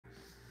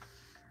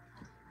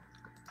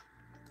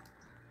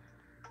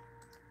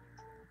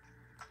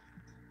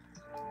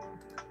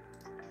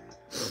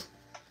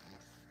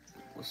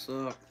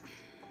up?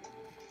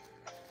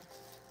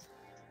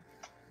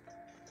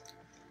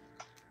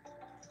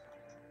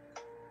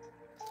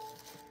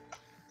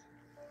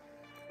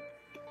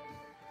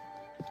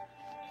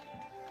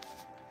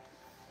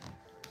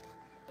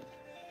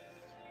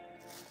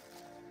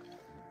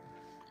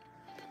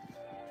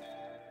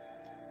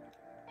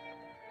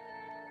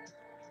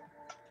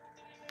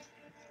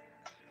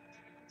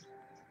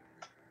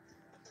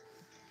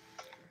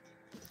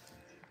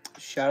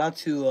 Shout out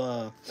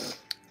to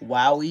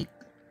Wowie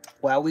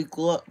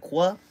Qua.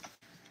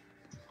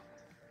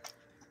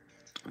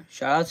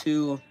 Shout out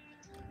to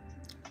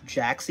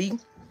Jaxie.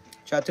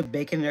 Shout out to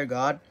Bacon Their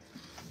God.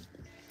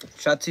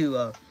 Shout out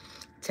to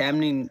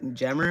Tamning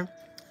Jammer.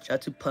 Shout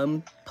out to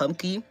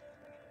Pumpky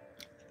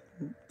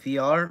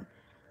VR.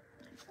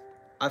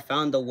 I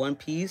found the One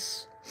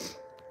Piece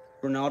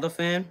Ronaldo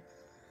fan.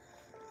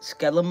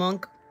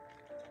 Skelemunk.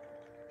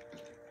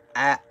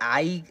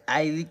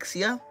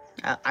 Ilexia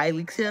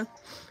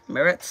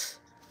Merits.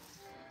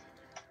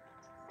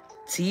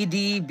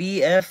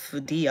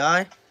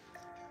 TDBFDI.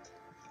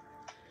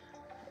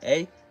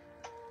 Hey.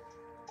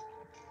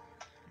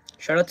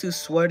 Shout out to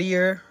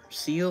Sweatier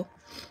Seal.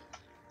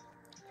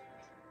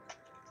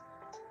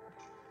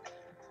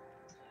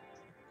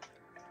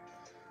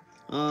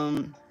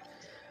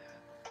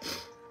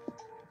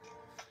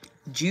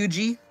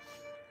 Juji.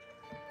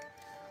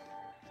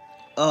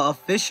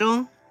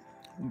 Official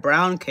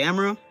Brown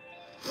Camera.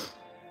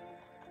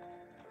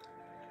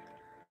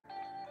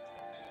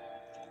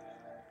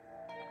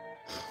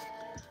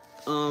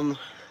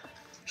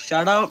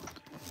 Shout out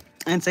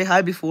and say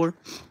hi before.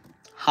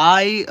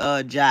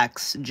 Hi,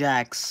 Jax.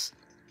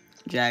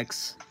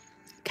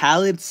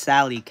 Khaled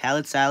Sally.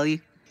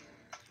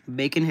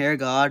 Bacon Hair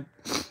God.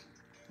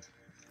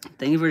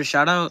 Thank you for the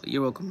shout out.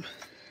 You're welcome.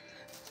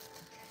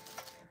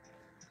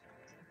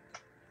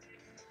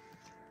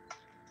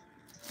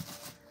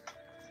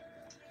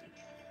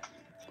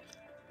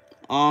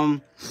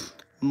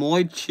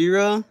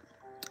 Moichira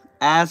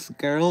as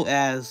girl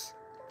as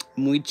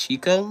muy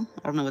chico.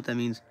 I don't know what that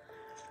means.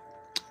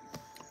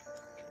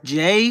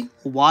 JYE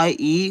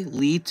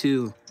Lee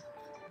 2.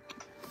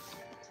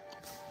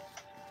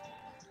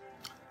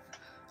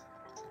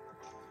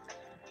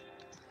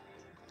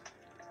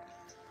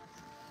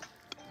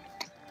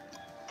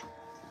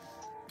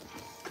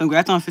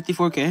 Congrats on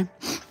 54K.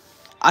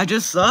 I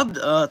just subbed.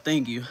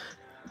 Thank you.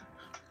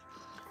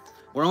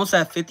 We're almost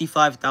at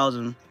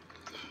 55,000.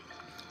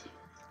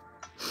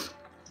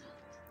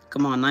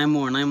 Come on, 9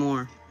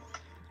 more.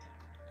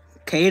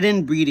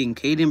 Caden breeding.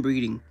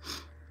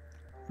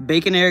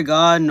 Bacon Air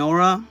God,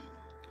 Nora.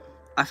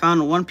 I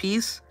found One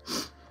Piece.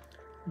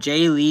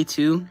 J Lee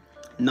 2.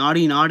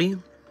 Naughty.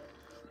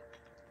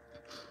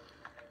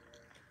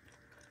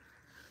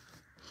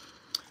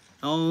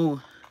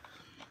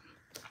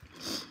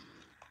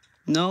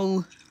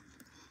 No.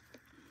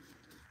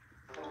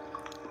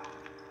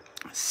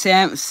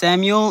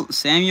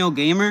 Samuel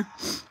Gamer.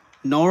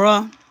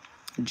 Nora.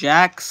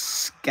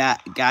 Jax,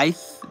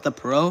 Geith the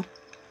Pro,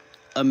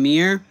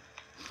 Amir,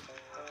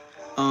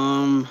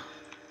 one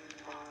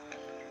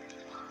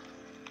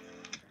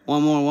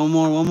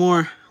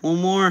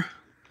more.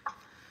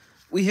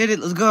 We hit it.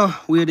 Let's go.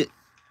 We hit it.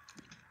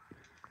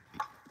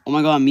 Oh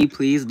my God, me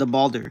please, the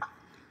Balder.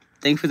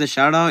 Thanks for the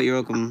shout out. You're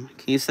welcome.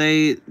 Can you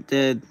say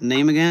the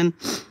name again?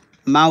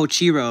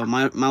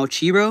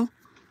 Mauchiro,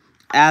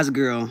 As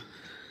Girl.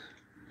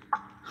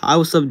 Hi,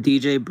 what's up,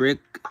 DJ Brick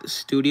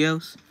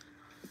Studios?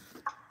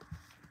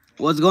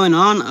 What's going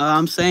on?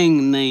 I'm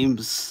saying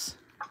names.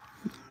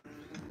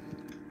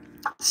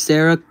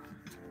 Sarah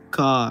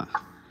Co.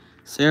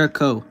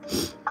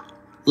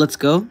 Let's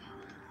go.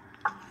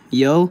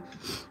 Yo.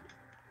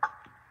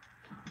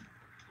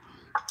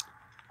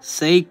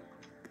 Say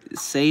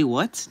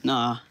what?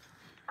 Nah.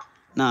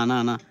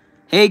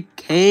 Hey,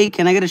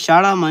 can I get a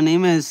shout out? My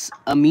name is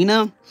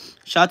Amina.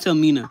 Shout out to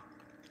Amina.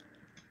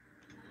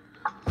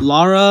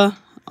 Laura,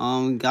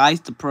 Guys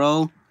the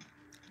Pro,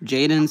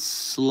 Jaden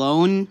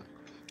Sloan.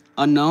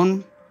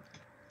 Unknown,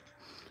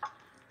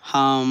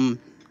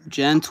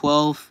 Gen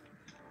 12,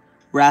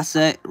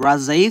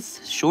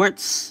 Razaith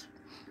Shorts,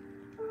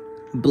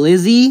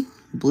 Blizzy,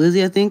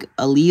 I think,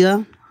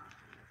 Aaliyah,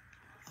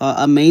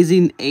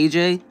 Amazing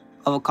AJ,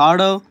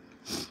 Avocado,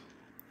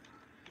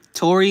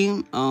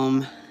 Tori,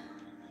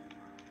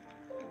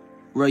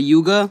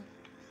 Rayuga,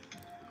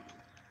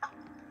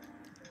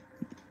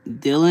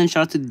 Dylan,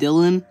 shout out to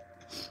Dylan,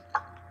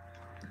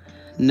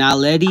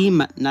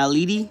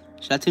 Naledi.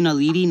 Shout out to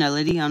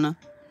Naledi, I don't know.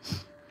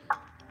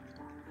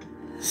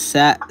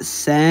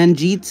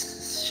 Sanjeet.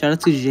 Shout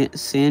out to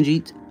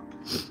Sanjeet.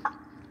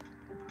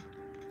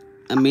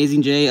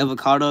 Amazing J,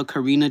 Avocado,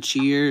 Karina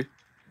Cheer.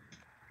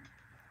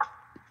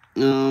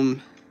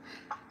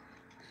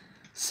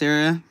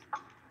 Sarah.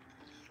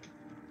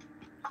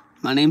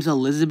 My name's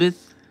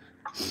Elizabeth.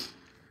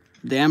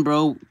 Damn,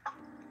 bro.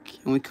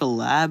 Can we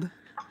collab?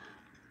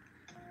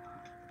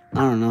 I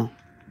don't know.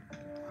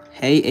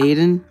 Hey,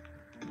 Aiden.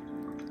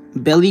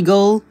 Belly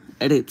Goal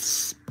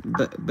Edits.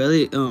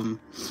 Belly Goal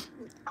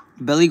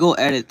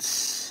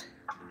Edits.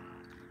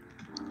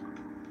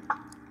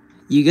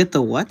 You get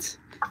the what?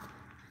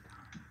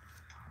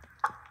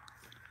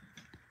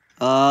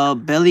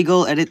 Belly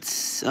Goal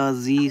edits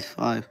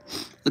Z5.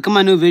 Look at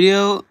my new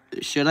video.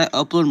 Should I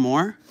upload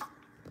more?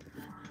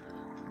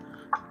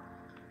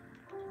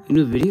 Your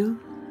new video?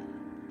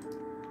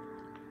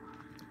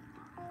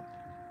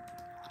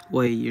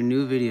 Wait, your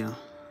new video.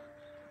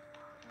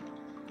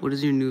 What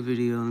is your new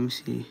video? Let me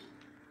see.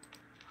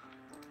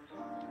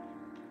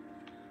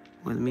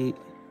 Wait, let me...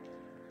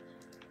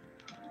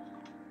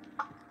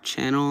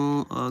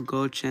 Channel,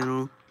 go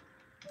channel.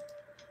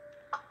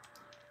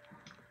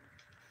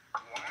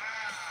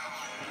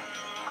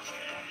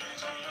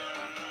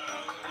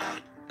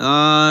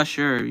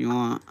 Sure, if you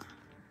want.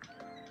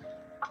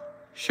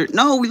 Sure.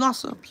 No, we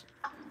lost subs.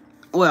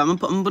 Wait, I'm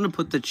gonna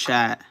put the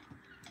chat.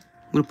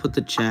 I'm gonna put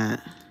the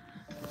chat.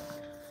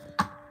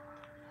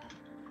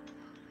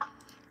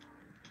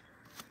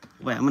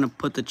 Wait, I'm gonna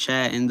put the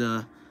chat in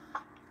the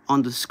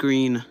on the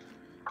screen.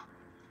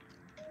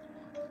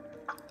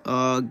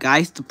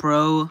 Guys the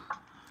Pro.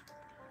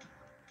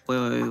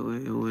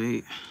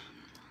 Wait.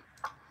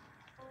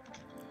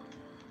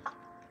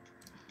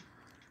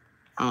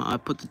 I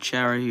put the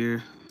chat right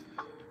here.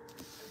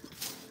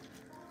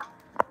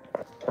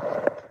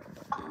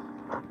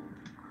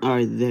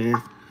 Alright,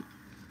 there.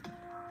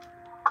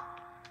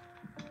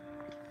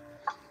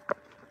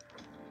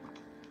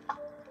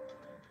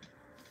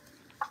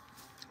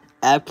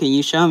 App, can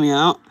you shout me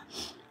out?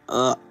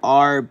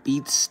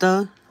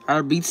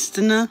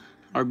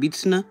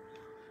 Arbitsna,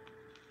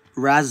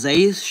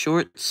 Razes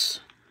Shorts,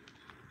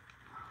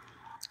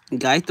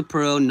 Guide the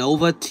Pro,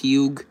 Nova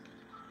Tiug,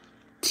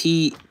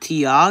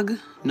 Tiag,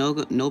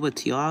 Nova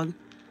Tiag,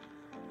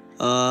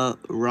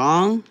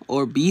 Wrong,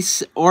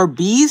 Orbisna.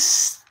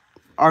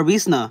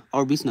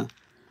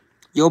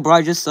 Yo, bro,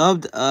 I just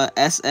subbed,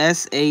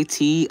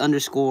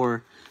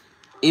 SSAT_.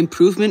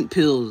 Improvement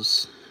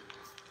Pills.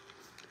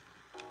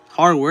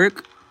 Hard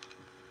work.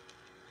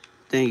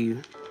 Thank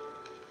you.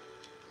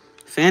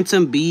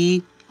 Phantom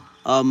B,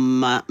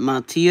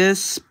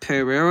 Matias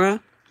Pereira,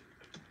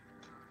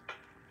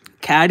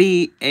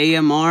 Caddy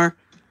AMR,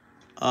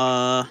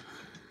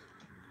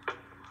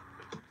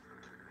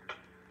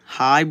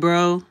 Hi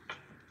Bro.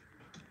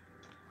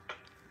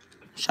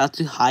 Shout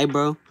to Hi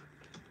Bro.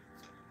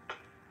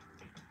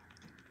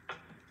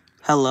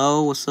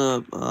 Hello, what's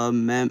up?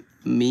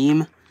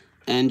 Meme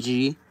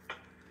NG.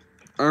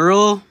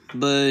 Earl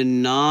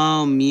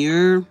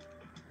Benamir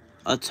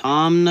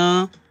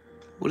Atomna.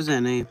 What is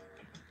that name?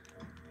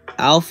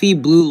 Alfie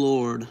Blue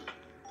Lord.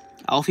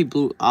 Alfie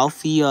Blue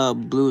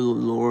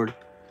Lord.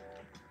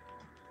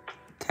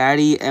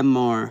 Caddy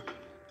MR.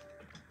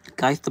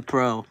 Guys the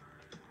Pro.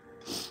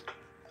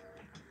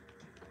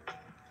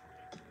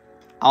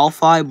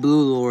 Alphi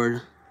Blue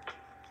Lord.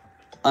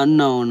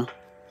 Unknown.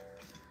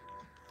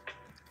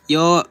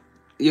 Yo,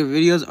 your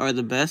videos are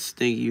the best.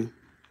 Thank you.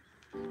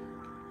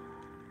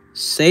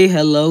 Say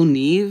hello,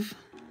 Neve.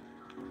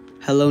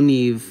 Hello,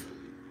 Neve.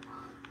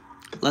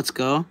 Let's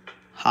go.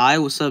 Hi,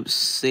 what's up,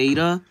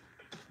 Seda?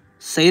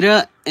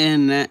 Seda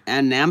and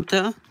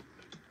Namta.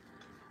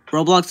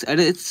 Roblox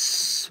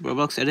edits.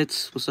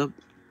 What's up?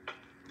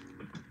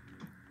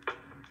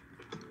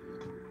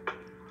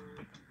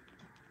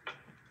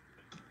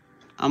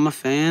 I'm a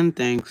fan.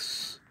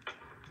 Thanks.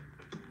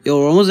 Yo,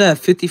 we're almost at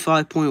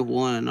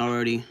 55.1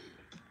 already.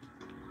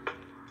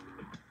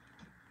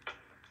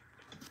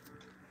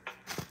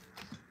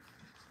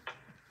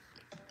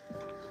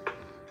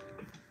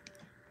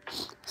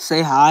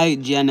 Say hi,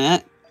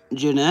 Jeanette.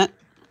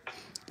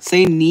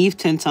 Say Neve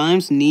 10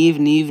 times. Neve.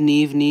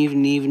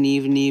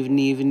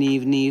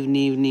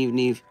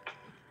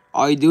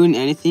 Are you doing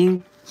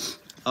anything?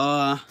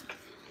 I'm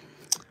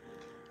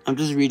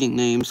just reading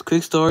names.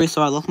 Quick story,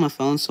 so I lost my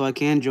phone, so I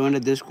can't join the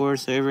Discord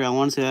server. I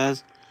wanted to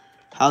ask,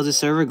 how's the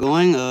server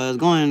going? It's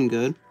going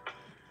good.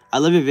 I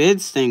love your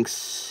vids,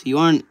 thanks. You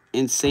aren't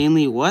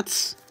insanely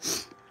what?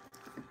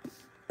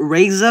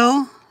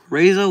 Razo,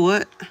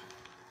 what?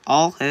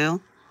 All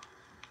hail.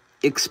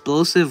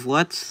 Explosive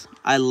what?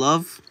 I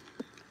love.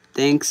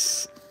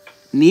 Thanks.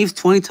 Neve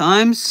 20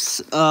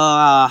 times.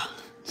 I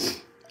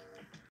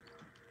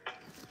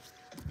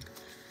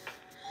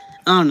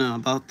don't know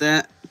about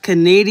that.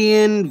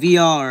 Canadian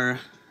VR.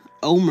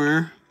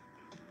 Omer.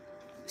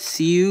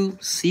 See you.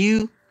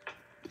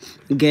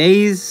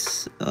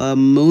 Gaze.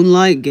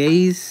 Moonlight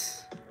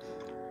Gaze.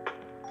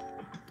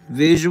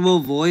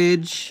 Visual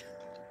Voyage.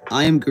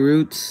 I am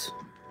Groot.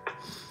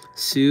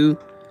 Sue.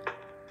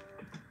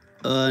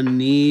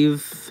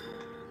 Neve.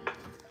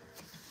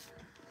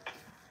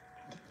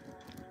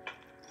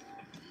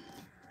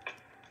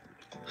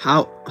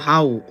 How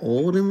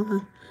old am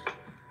I?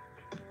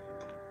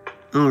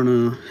 I don't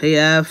know. Hey,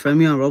 Av, friend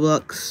me on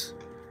Roblox.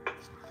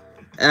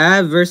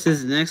 Av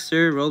versus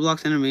Nexter,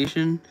 Roblox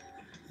animation.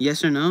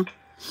 Yes or no?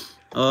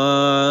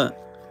 I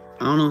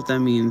don't know what that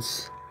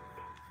means.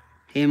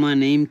 Hey, my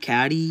name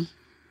Caddy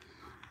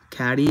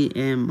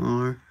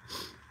MR.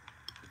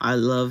 I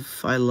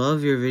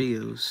love your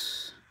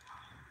videos.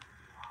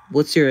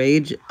 What's your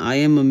age? I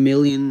am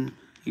 1,000,000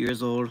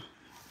 years old.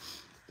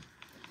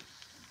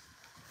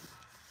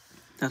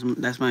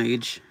 That's my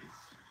age.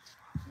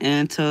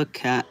 Anta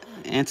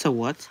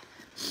what?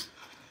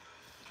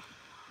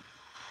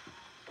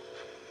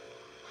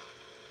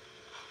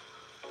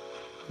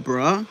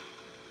 Bruh.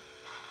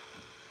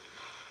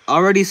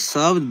 Already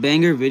subbed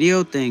banger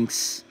video.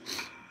 Thanks.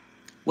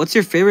 What's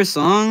your favorite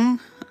song?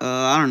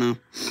 I don't know.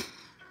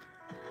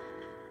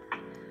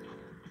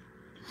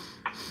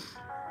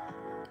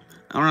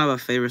 I don't have a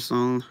favorite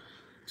song,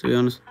 to be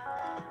honest.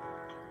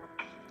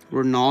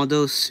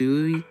 Ronaldo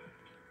Sui.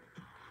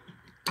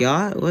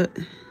 God, what?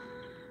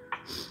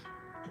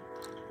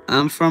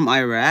 I'm from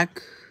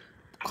Iraq.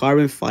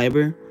 Carbon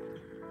fiber.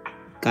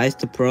 Guys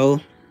to pro.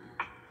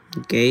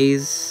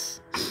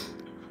 Gaze.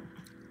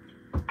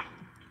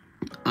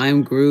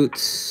 I'm Groot.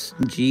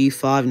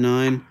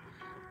 G59.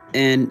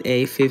 And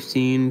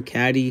A15.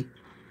 Caddy.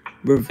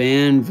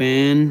 Bravan.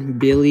 Van.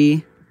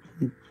 Billy.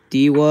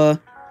 Diwa.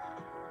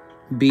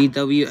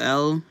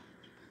 BWL.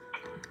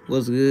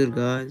 What's good,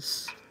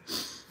 guys?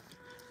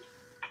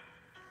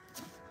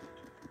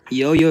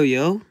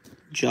 Yo.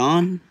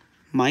 John.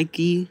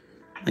 Mikey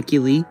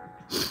Lee.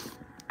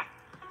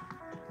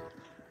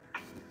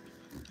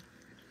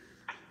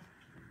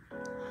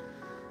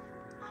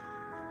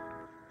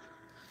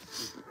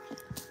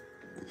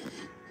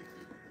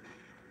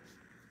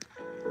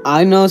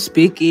 I know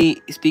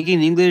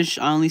speaking English.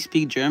 I only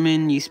speak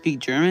German. You speak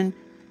German?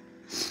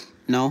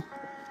 No.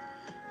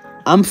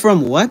 I'm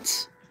from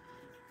what?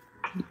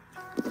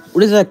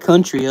 What is that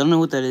country? I don't know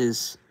what that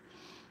is.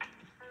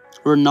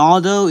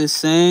 Ronaldo is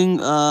saying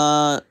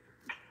I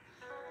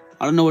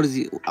don't know what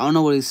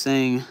he's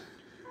saying.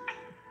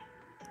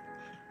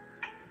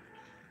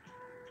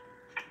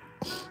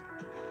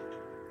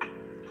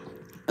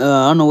 I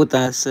don't know what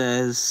that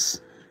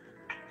says.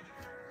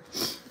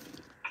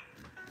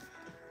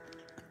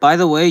 By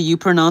the way, you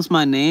pronounce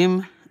my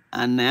name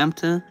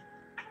Anamta.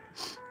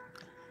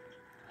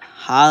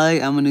 Hi,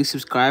 I'm a new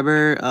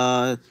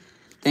subscriber.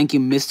 Thank you,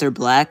 Mr.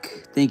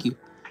 Black. Thank you.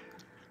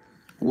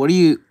 What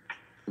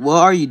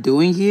are you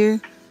doing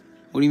here?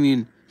 What do you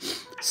mean?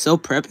 So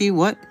preppy?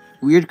 What?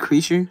 Weird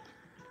creature?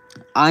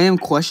 I am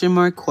question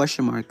mark.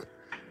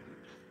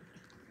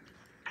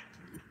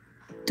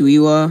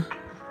 Diwa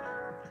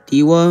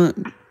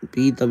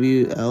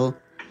BWL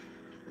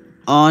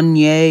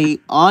Onye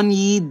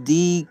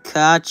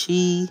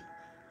Dikachi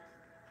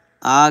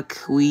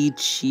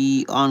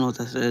Akwichi. I don't know what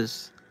that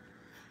says.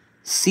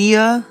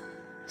 Sia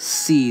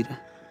Seed.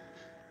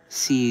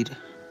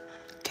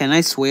 Can I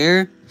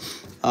swear?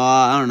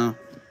 I don't know.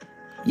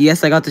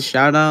 Yes, I got the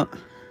shout out.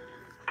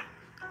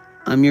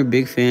 I'm your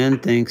big fan.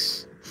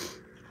 Thanks.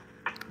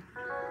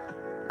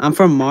 I'm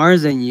from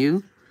Mars, and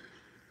you?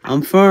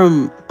 I'm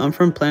from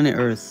planet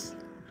Earth.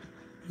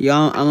 Yeah,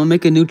 I'm gonna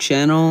make a new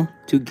channel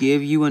to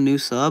give you a new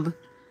sub.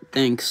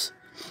 Thanks.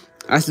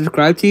 I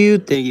subscribe to you.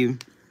 Thank you.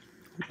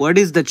 What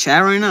is the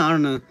chat right now? I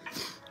don't know.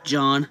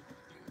 John.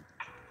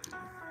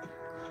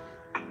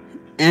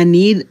 I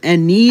need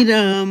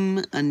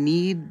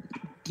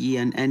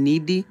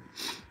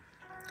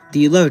do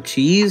you love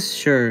cheese?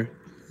 Sure.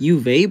 You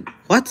vape?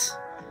 What?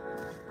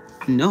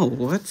 No,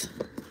 what?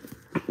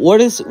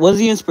 What's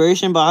the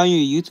inspiration behind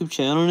your YouTube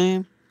channel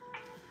name?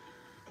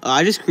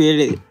 I just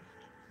created it.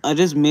 I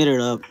just made it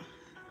up.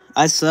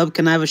 I sub.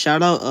 Can I have a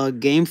shout out?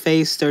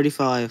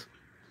 GameFace35.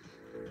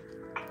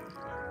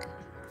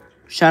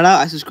 Shout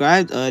out. I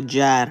subscribed.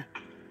 Jad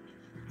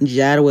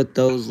with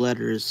those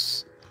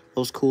letters.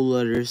 Those cool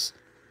letters.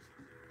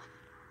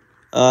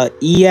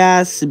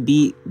 ES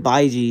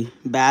Badgie.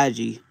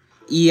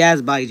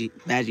 ES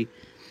Badgie.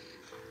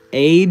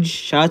 Age.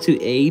 Shout out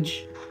to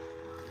Age.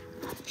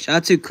 Shout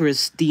out to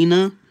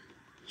Christina.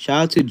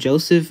 Shout out to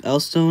Joseph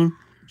Elstone.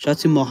 Shout out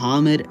to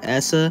Mohammed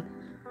Essa.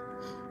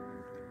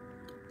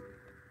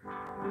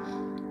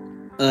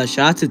 Shout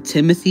out to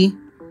Timothy.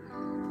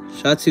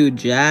 Shout out to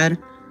Jad.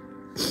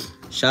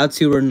 Shout out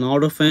to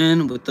Ronaldo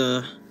fan with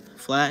the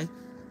flag.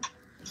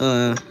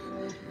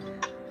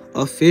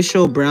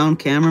 Official brown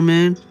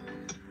cameraman.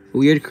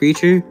 Weird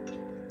creature.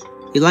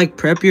 You like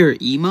preppy or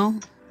emo?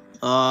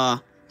 I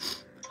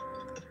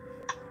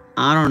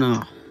don't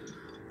know.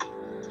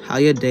 How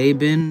your day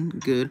been?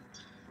 Good.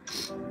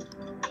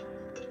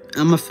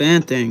 I'm a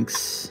fan,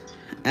 thanks.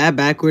 Add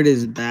backward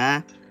is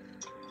bat.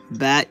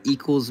 Bat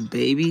equals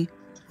baby.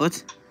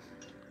 What?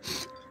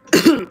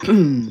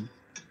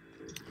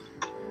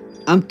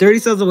 I'm 30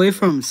 subs away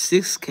from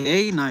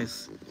 6K.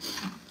 Nice.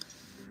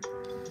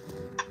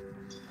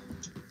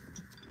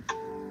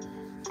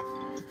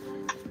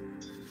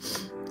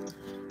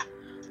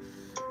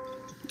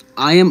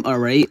 I am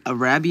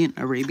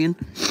Arabian.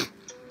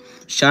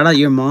 Shout out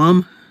your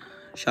mom.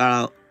 Shout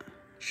out.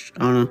 I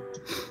don't know.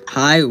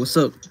 Hi, what's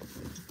up?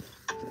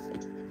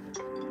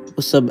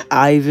 What's up,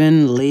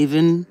 Ivan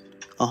Lavin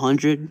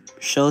 100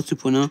 Show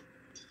 2.0.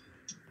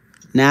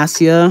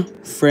 Nasia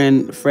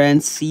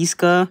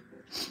Francisca.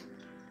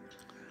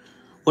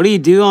 What do you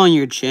do on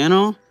your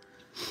channel?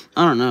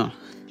 I don't know.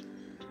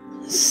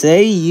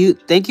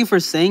 Thank you for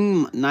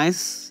saying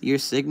nice your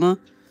Sigma.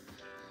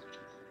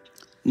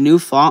 New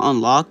font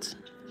unlocked.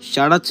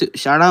 Shout out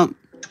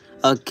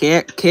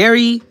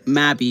Carrie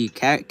Mabby.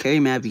 Carrie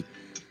Mabby.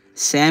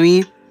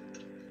 Sammy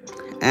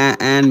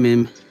and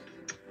Mim.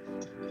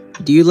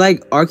 Do you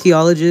like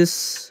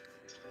archaeologists?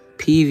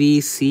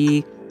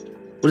 PVC.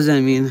 What does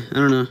that mean? I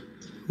don't know.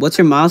 What's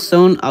your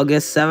milestone? I'll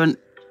get 7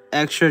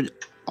 extra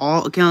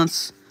all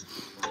accounts.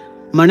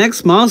 My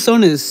next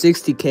milestone is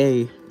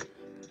 60K.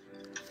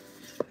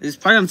 It's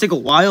probably gonna take a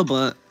while,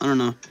 but I don't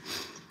know.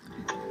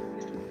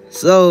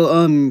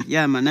 So,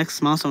 yeah, my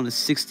next milestone is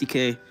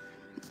 60K.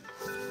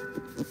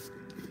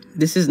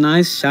 This is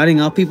nice, shouting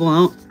out people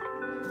out.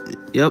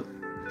 Yep.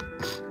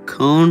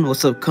 Cone,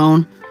 what's up,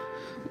 Cone?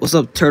 What's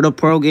up, Turtle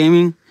Pro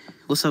Gaming?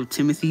 What's up,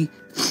 Timothy?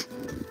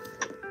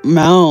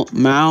 Mal,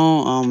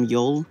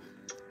 Yol.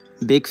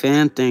 Big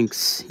fan,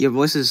 thanks. Your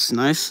voice is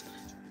nice.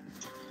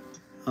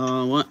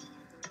 What?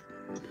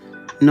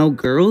 No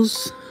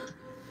girls?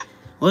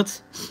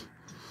 What?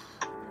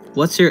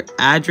 What's your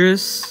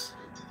address?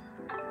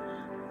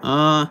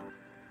 I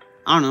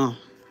don't know.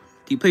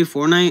 Do you play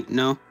Fortnite?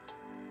 No.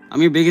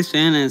 I'm your biggest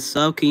fan and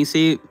sub. Can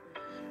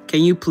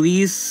you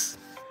please?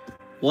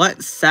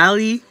 What?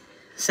 Sally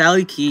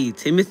Key.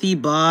 Timothy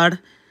Bod.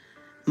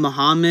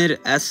 Muhammad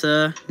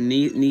Essa.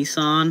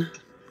 Nissan.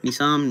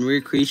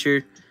 Weird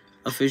Creature.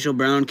 Official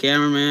Brown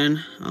Cameraman.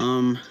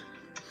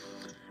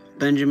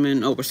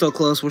 Benjamin. Oh, we're so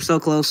close. We're so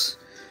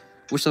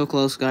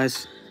close,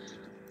 guys.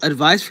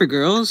 Advice for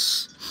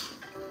girls?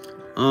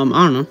 I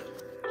don't know.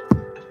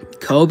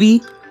 Kobe?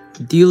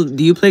 Do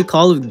you play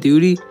Call of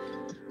Duty?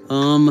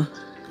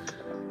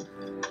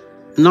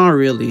 Not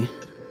really.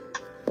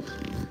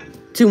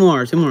 Two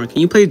more. Can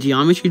you play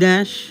Geometry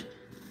Dash?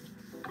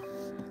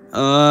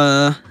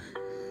 I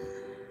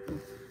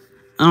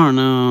don't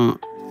know.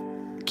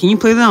 Can you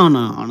play that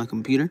on a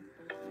computer?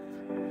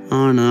 I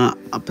don't know.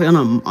 I play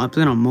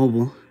on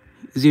mobile.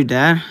 Does your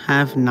dad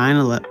have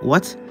 911?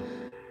 What?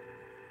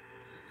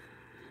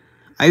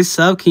 I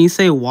sub. Can you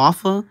say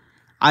waffle?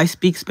 I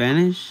speak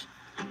Spanish.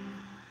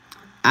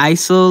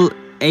 Aisel.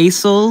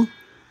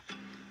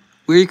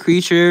 Weird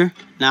Creature.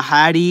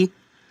 Nahadi.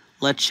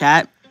 Let's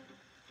chat.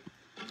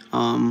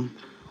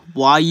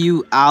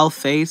 YU Owl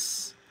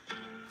Face.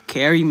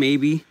 Carrie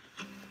maybe.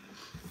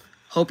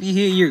 Hope you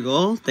hit your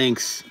goal.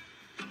 Thanks.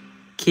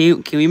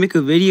 Can we make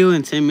a video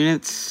in 10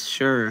 minutes?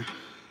 Sure.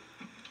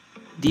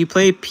 Do you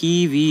play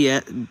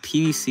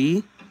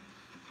PVC?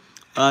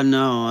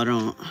 No, I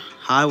don't.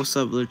 Hi, what's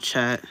up, little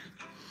chat?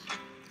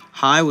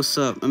 Hi, what's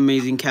up,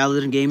 amazing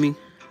Khaled Gaming?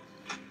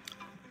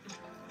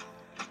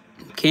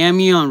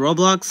 Cammy on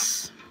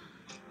Roblox?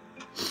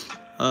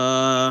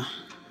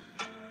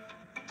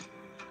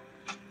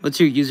 What's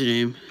your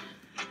username?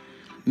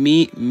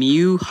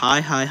 Mew,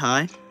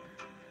 hi.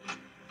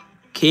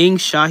 King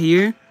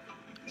Shahir?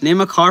 Name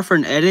a car for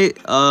an edit?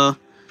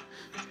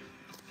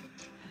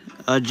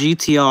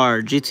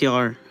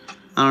 GTR.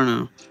 I don't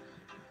know.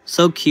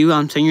 So cute,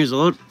 I'm 10 years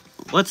old.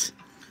 What's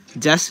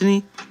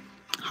Destiny?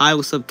 Hi,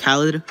 what's up,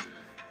 Khaled?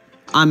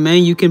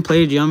 Man, you can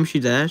play Geometry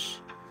Dash.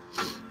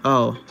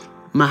 Oh,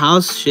 my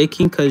house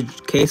shaking because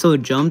Queso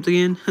jumped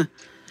again.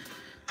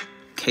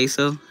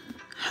 Queso.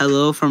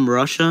 Hello from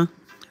Russia.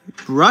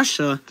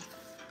 Russia?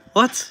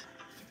 What?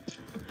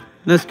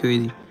 That's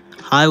crazy.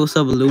 Hi, what's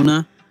up,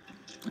 Luna?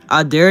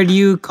 I dared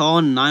you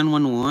call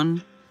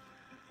 911?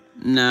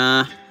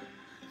 Nah.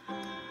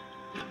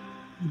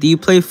 Do you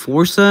play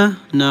Forza?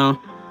 No.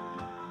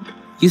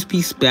 You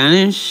speak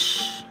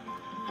Spanish?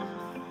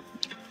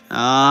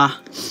 Nissan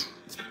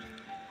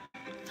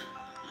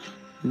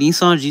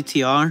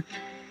GTR.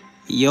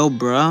 Yo,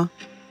 bruh.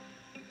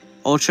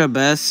 Ultra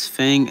Best.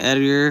 Fang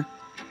Editor.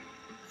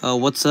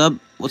 What's up?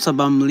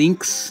 I'm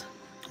Links.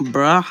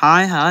 Bruh,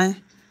 hi.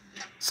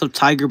 So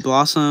Tiger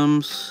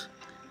Blossoms.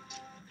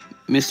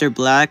 Mr.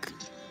 Black.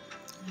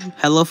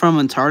 Hello from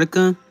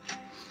Antarctica.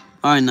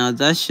 Alright, now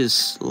that's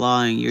just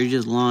lying. You're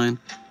just lying.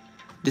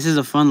 This is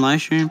a fun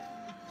live stream.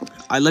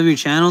 I love your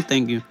channel.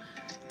 Thank you.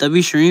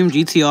 W Stream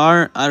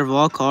GTR out of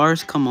all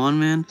cars. Come on,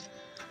 man.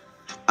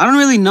 I don't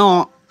really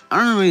know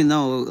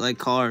like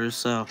cars,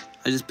 so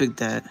I just picked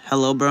that.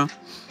 Hello, bro.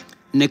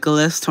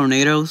 Nicholas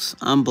Tornadoes.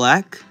 I'm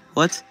black.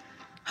 What?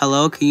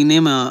 Hello. Can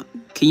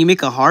you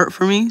make a heart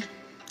for me?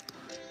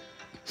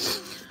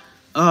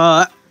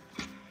 I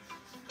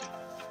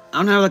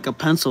don't have like a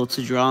pencil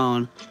to draw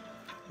on.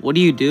 What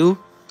do you do?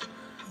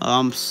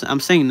 I'm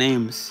saying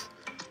names.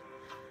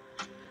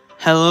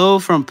 Hello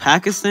from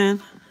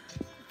Pakistan.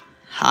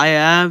 Hi,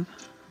 Ab.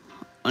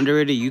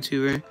 Underrated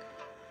YouTuber.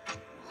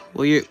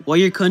 What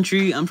your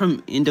country? I'm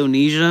from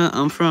Indonesia.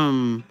 I'm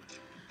from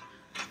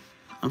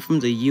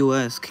the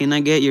US. Can I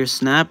get your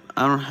Snap?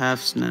 I don't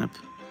have Snap.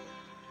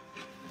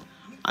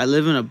 I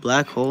live in a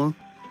black hole.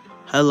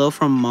 Hello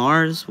from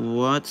Mars.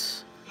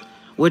 What?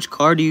 Which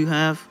car do you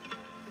have?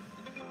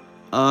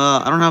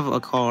 I don't have a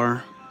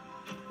car.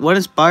 What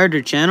inspired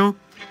your channel?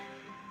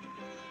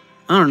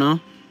 I don't know.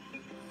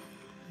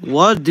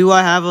 What do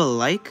I have a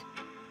like?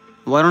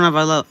 Why don't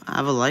I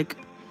have a like?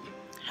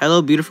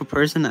 Hello, beautiful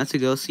person. That's to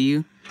go see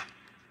you.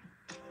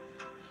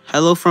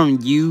 Hello from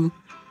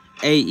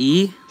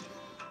UAE.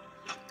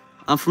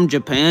 I'm from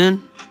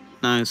Japan.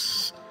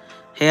 Nice.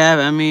 Hey, I have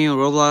Emmy,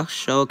 Roblox,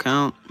 show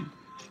account.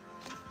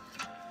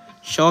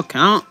 Show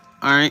account?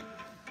 Alright.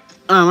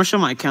 I'm gonna show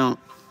my account.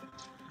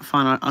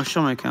 Fine, I'll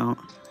show my account.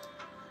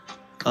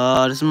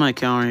 This is my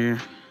account right here.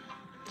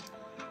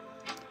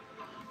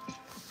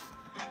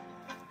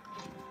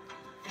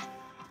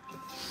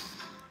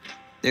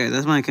 There,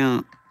 that's my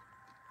account.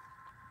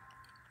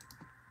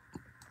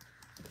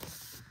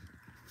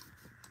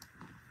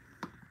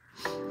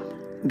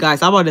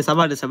 Guys, how about this? How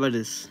about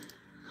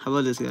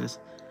this, guys?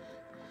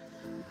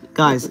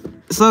 Guys,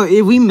 so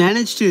if we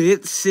manage to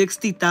hit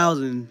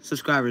 60,000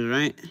 subscribers,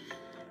 right?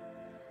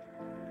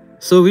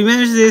 So if we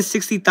manage to hit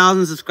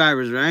 60,000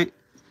 subscribers, right?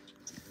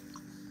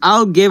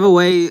 I'll give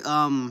away,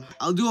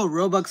 I'll do a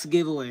Robux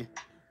giveaway.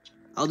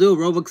 I'll do a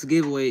Robux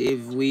giveaway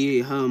if we,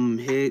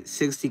 hit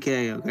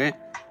 60K, okay?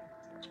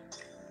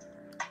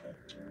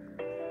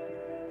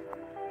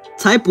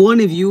 Type 1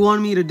 if you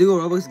want me to do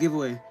a Robux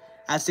giveaway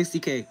at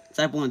 60K.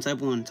 Type 1.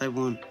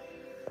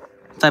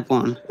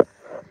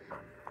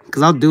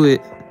 Because I'll do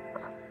it.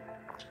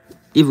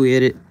 If we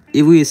hit it.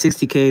 If we hit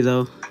 60K,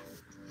 though.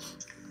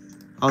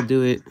 I'll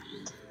do it.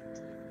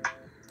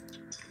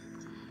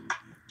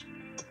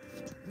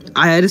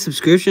 I had a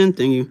subscription.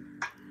 Thank you.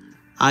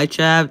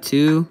 iChab,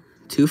 2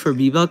 for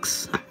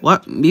B-Bucks.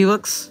 What?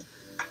 B-Bucks?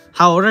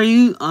 How old are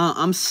you?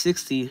 I'm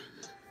 60.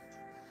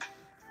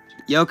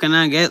 Yo, can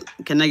I get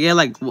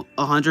like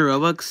 100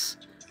 Robux?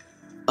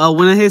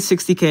 When I hit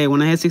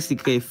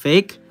 60K.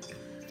 Fake?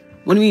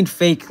 What do you mean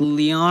fake,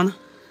 Leon?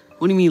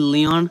 What do you mean,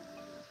 Leon?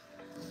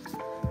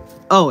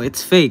 Oh,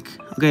 it's fake.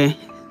 Okay.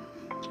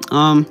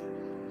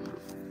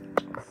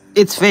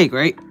 It's fake,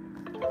 right?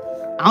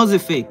 How's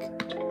it fake?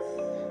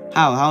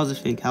 How is it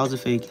fake? How's it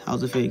fake?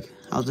 How's it fake?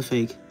 How's it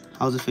fake?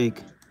 How's it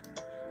fake?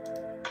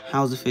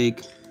 How's it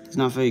fake? It's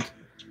not fake.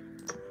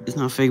 It's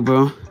not fake,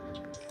 bro.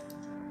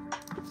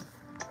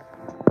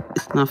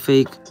 It's not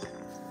fake.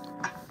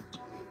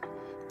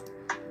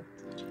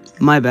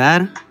 My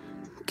bad.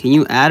 Can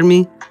you add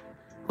me?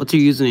 What's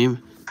your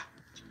username?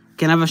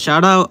 Can I have a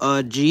shout out?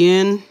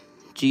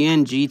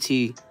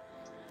 GNGT.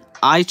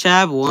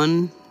 iChab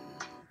 1.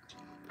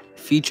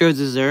 Feature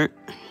dessert.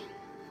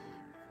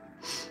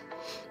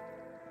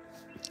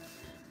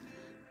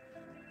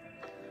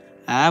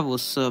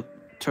 What's up,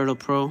 Turtle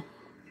Pro?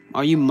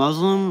 Are you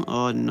Muslim?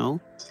 No.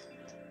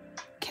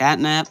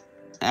 Catnap,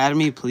 add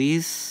me,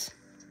 please.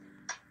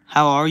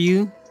 How are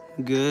you?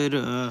 Good.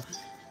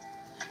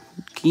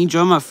 Can you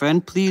join my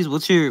friend, please?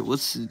 What's the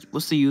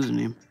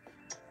username?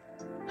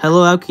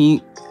 Hello, Al, can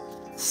you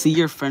see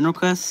your friend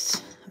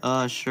requests?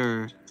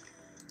 Sure.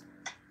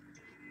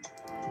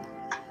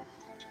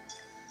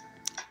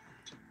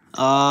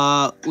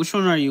 Which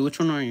one are you?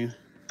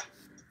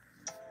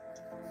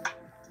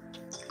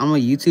 I'm a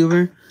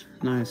YouTuber.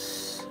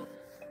 Nice.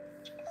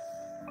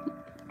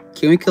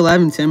 Can we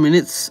collab in 10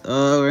 minutes?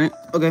 Right.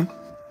 Okay.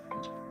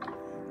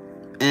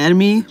 Add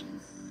me.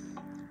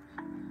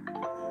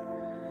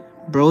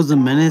 Bro's a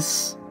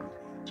menace.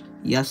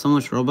 You have so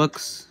much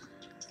Robux.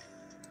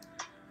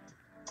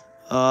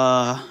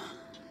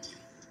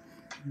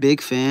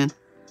 Big fan.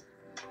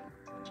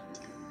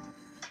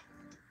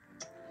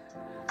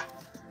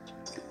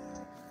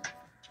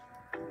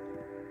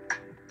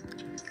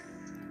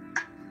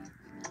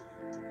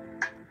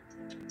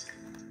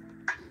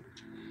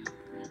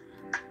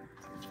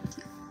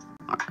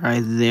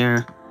 Right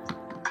there.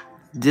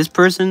 This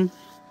person.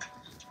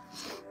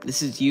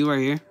 This is you right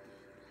here.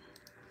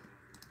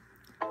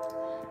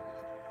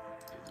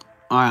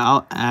 Alright,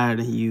 I'll add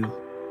you.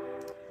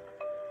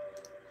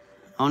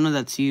 I don't know if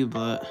that's you,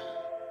 but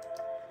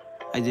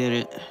I did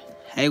it.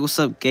 Hey, what's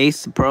up,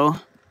 Gace, bro?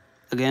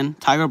 Again,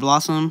 Tiger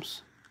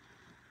Blossoms.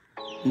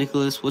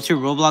 Nicholas, what's your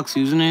Roblox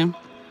username?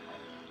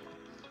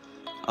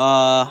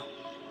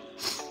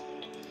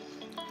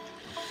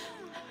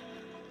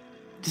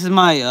 This is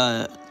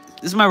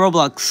my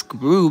Roblox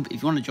group.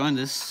 If you want to join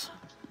this.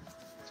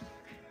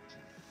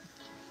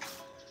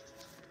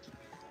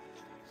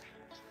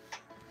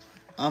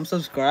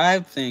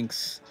 Subscribe.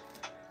 Thanks.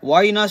 Why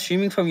are you not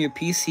streaming from your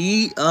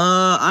PC?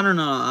 I don't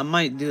know. I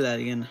might do that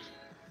again.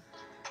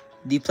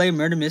 Do you play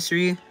Murder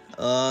Mystery?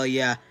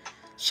 Yeah.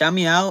 Shout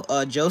me out.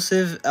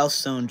 Joseph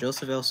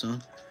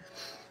Elstone.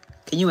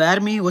 Can you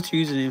add me? What's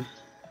your username?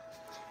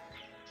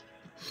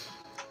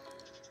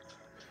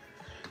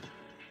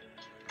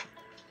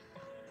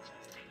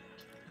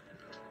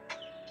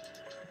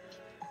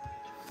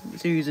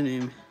 What's your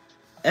username?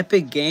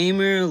 Epic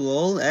Gamer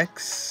lol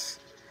X.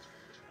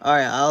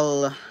 Alright,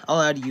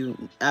 I'll add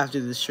you after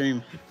the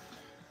stream.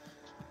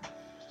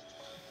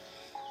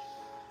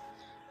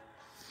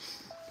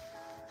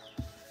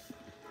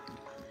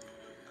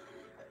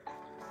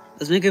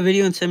 Let's make a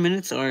video in 10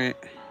 minutes. Alright.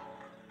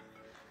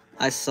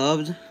 I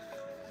subbed.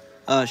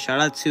 Shout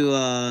out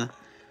to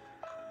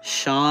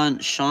Sean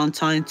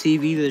Time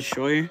TV the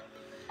Destroyer.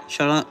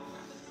 Shout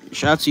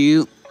out to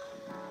you.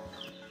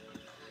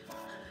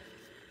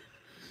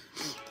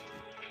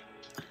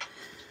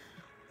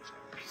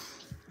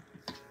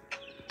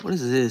 What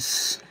is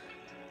this?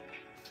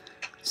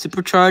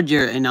 Supercharge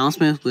your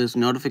announcements with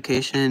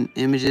notification,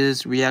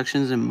 images,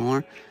 reactions, and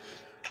more.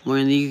 More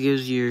League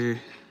gives your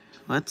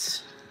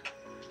what?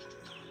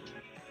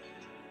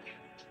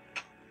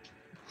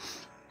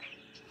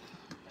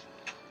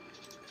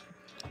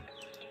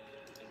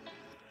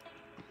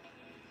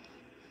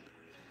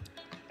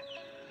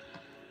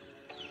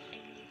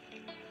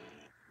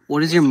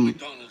 What is your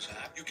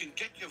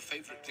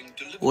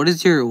what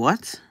is your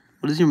what?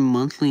 What is your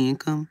monthly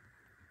income?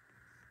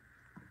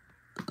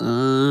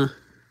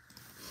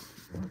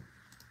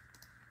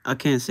 I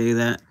can't say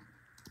that.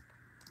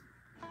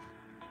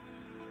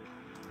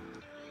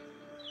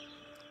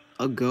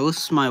 A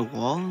ghost my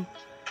wall?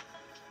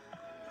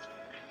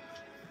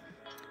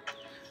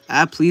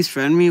 Please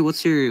friend me.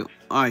 What's your...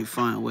 Alright,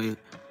 fine, wait.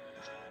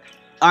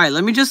 Alright,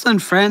 let me just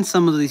unfriend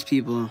some of these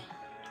people.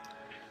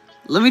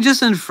 Let me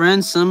just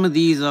unfriend some of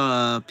these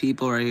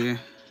people right here.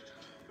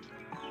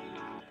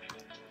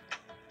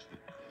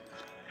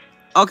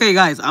 Okay,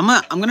 guys, I'm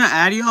gonna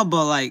add y'all,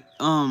 but like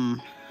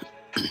I'm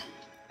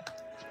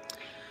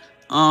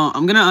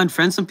gonna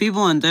unfriend some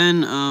people and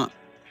then I'm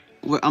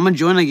gonna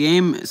join a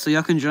game so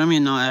y'all can join me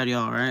and I'll add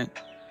y'all, right?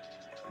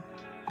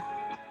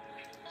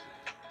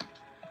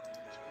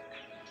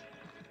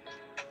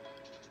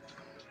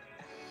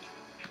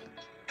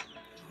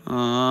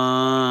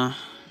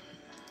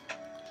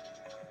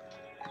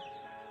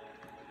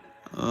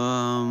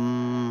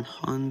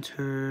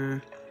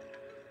 Hunter.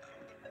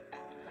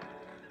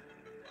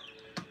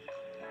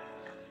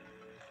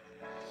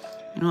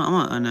 You know what,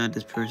 I'm gonna unadd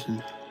this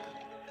person.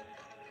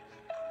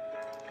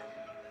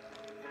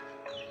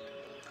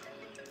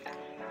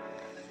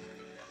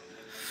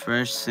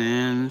 Fresh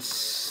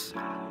Sands.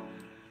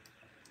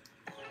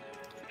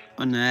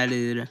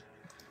 Unadded.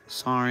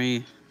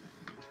 Sorry.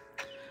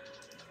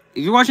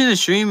 If you're watching the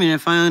stream and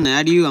if I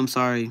unadd you, I'm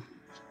sorry.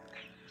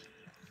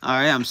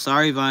 Alright, I'm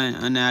sorry if I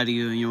unadd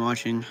you and you're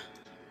watching.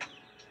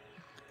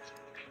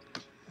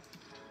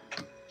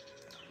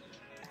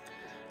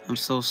 I'm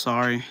so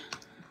sorry.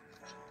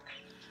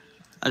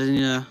 I just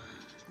need to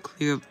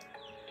clear up.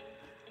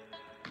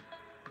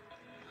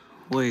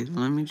 Wait,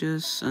 let me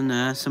just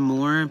add some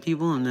more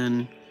people and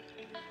then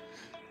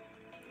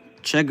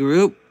check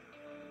group.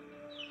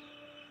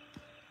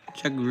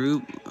 Check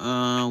group.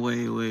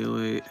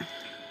 Wait.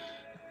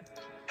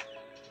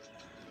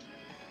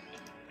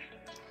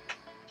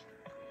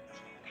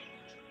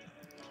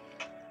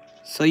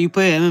 So you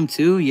play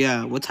MM2?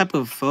 Yeah. What type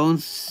of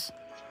phones?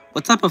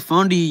 What type of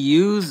phone do you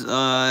use?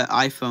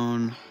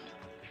 iPhone.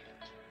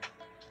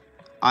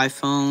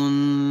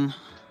 iPhone.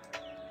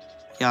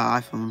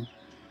 Yeah, iPhone.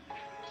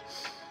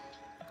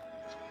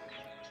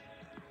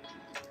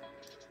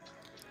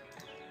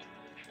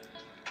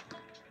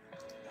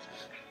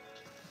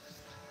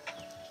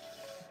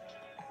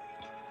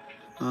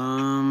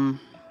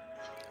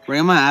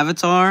 Rate my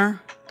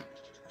avatar.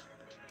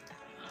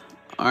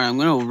 Alright, I'm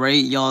gonna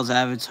rate y'all's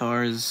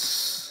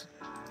avatars.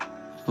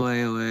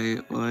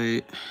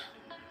 Wait.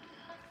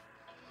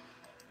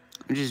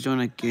 I'm just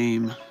doing a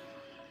game.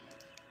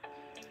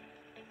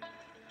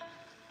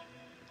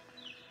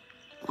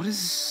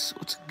 What's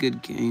a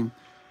good game?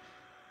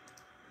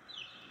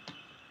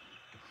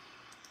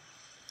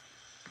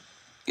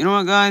 You know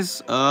what,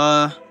 guys?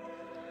 I'm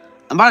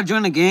about to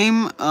join a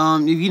game.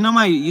 If you know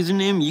my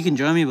username, you can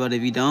join me, but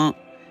if you don't...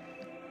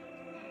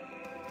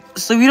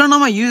 So if you don't know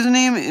my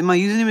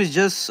username is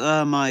just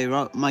my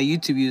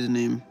YouTube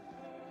username.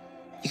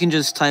 You can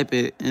just type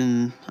it,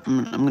 and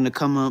I'm gonna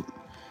come up.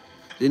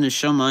 It's gonna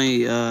show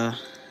my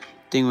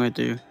thing right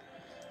there.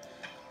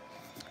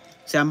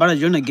 See, I'm about to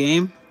join a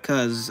game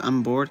because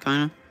I'm bored,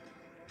 kind of.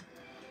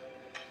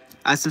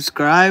 I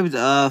subscribed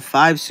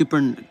 5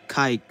 Super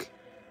Keek.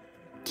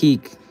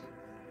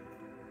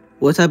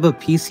 What type of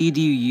PC do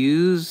you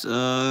use?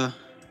 A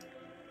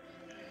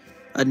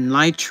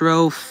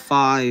Nitro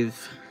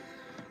 5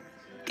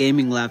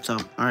 gaming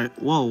laptop. Alright,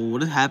 whoa,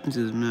 what happened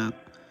to this map?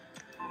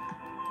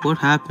 What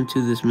happened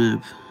to this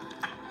map?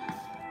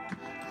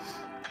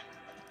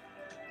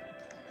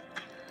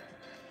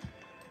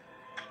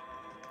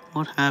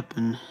 What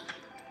happened?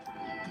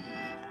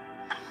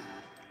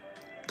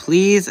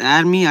 Please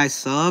add me, I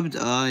subbed,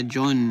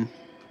 join.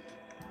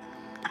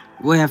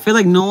 Wait, I feel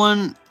like no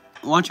one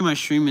watching my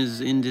stream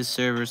is in this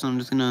server, so I'm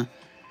just gonna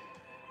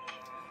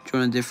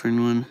join a different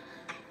one.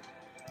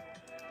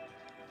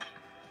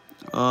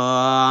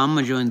 I'm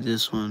gonna join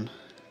this one.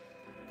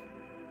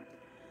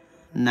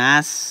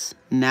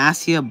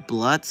 Nasia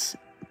Blutz,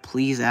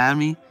 please add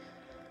me.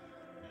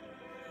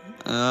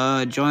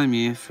 Join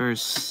me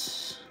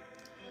first.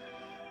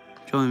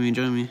 Join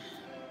me.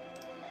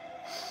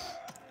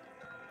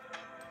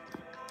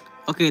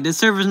 Okay, this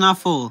server's not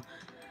full.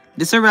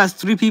 This server has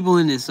 3 people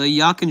in it, so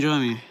y'all can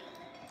join me.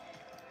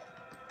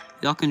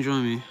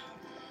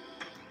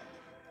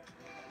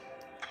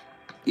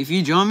 If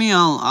you join me,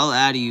 I'll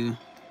add you.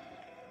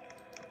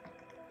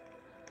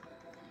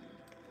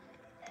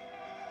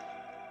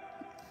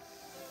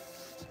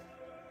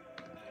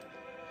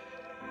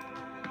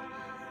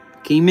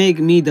 Can you make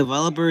me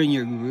developer in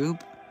your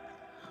group?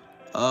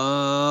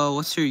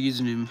 What's your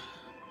username?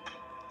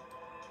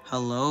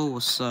 Hello,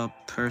 what's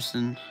up,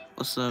 person?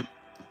 What's up?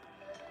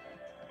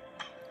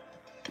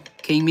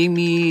 Can you make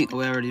me... Oh,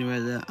 I already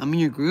read that. I'm in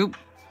your group.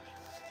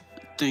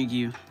 Thank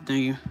you.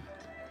 Thank you.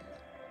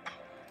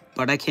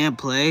 But I can't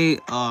play.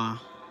 What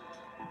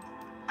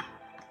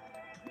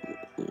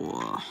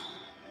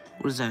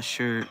is that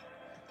shirt?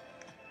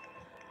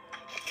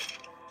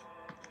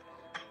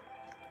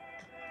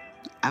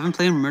 I haven't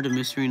played Murder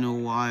Mystery in a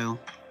while.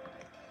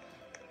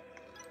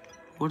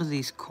 What are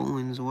these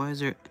coins? Why is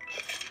there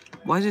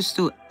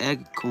still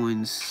egg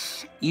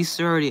coins?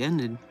 Easter already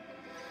ended.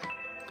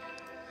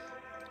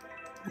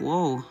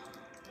 Whoa.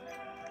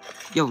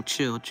 Yo,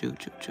 chill.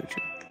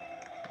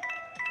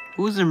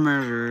 Who's the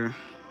murderer?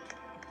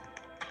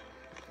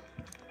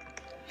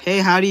 Hey,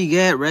 how do you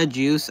get red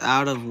juice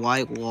out of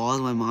white walls?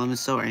 My mom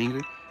is so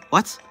angry.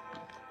 What?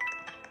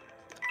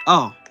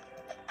 Oh.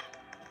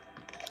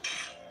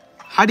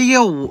 How do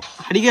you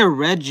get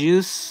red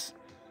juice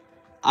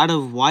out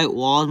of white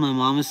walls? My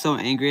mom is so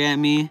angry at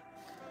me.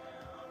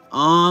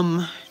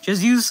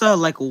 Just use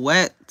like a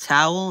wet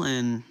towel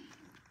and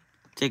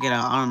take it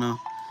out. I don't know.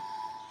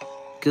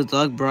 Good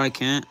luck, bro. I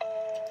can't.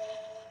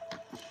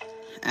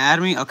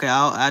 Add me? Okay,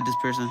 I'll add this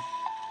person.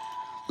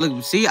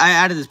 Look, see, I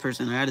added this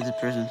person.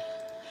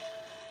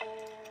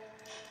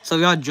 So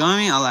if y'all join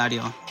me, I'll add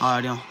y'all.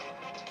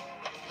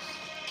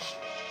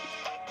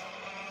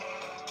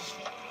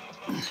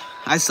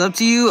 I sub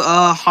to you,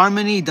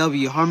 Harmony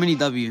W.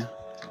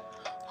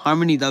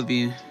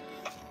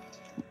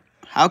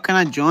 How can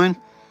I join?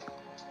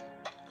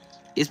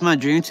 It's my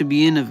dream to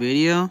be in a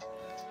video.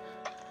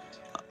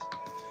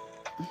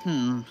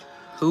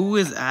 Who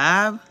is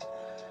Ab?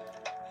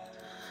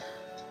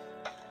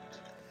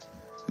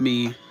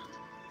 Me.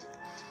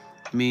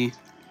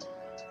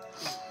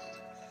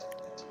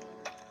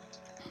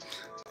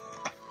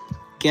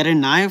 Get a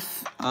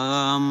knife?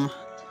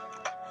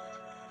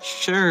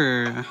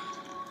 Sure.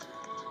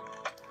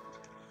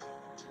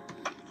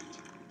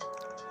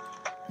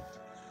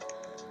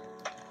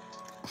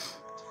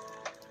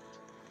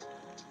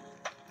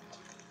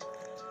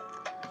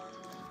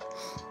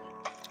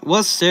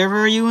 What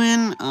server are you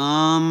in?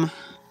 I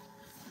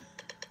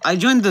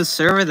joined the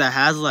server that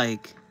has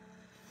like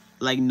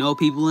no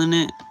people in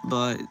it,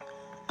 but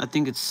I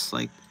think it's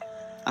like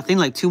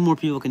 2 more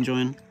people can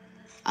join.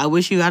 I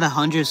wish you had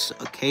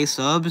 100K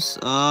subs.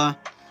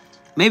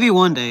 Maybe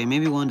one day.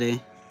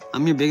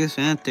 I'm your biggest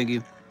fan. Thank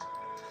you.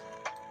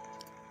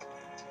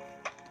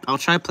 I'll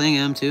try playing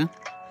M too.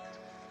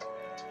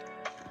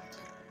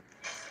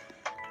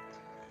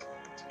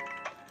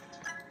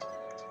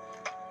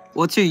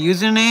 What's your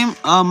username?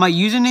 My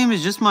username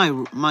is just my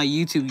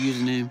YouTube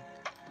username.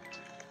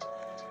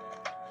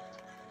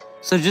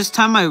 So just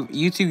type my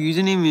YouTube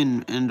username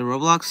in the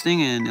Roblox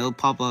thing and it'll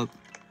pop up.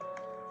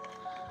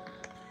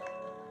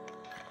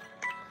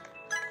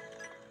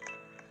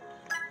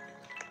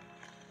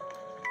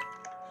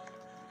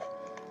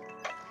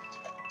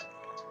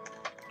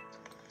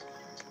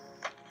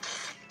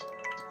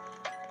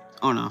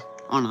 Oh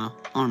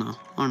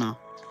no.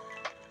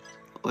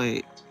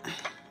 Wait.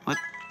 What?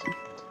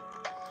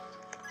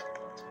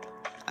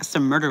 That's the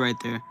murder right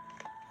there.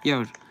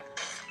 Yo.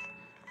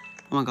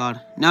 Oh my god.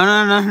 No.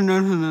 No.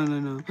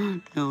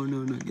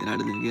 Get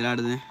out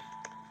of there.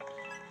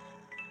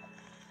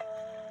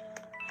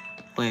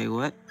 Wait,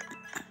 what?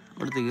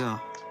 Where did they go?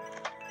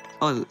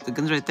 Oh, the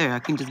gun's right there. I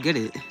can just get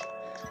it.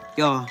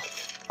 Yo.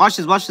 Watch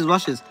this. Watch this,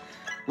 guys.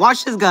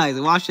 Watch this,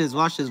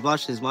 Watch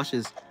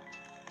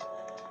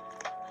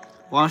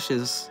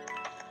this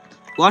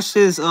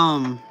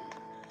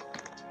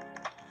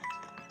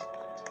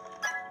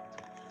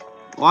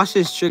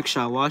trick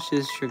shot.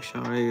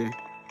 Right here.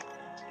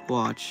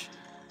 Watch.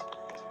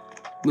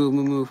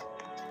 Move.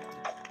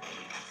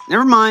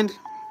 Never mind.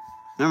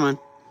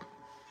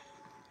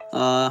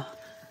 I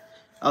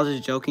was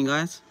just joking,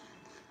 guys.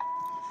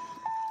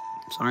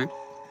 Sorry.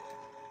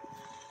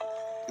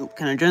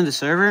 Can I join the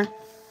server?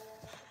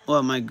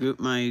 Well, my group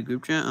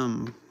chat,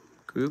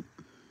 group.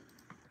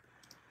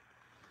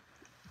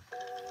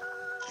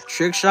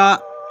 Trick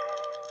shot.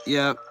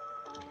 Yep.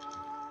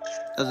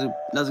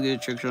 That's a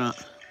good trick shot.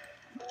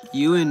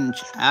 You and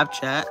Ab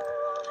chat.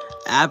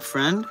 Ab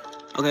friend.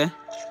 Okay.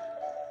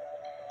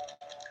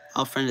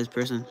 I'll friend this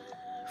person.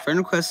 Friend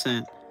request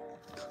sent.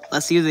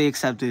 Let's see if they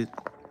accept it.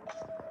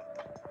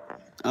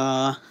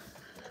 Can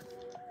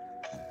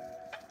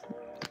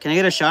I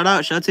get a shout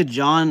out? Shout out to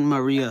John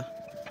Maria.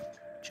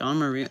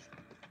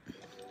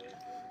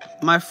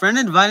 My friend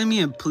invited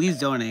me and please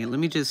donate. Let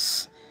me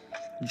just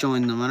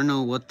join them. I don't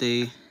know what.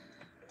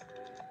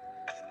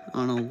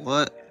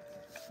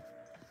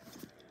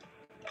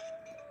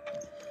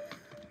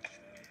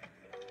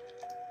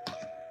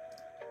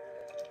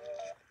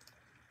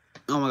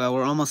 Oh my god,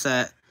 we're almost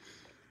at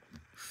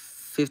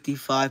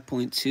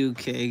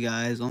 55.2K,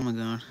 guys. Oh my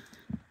god.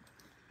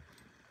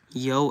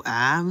 Yo,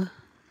 Ab.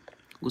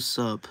 What's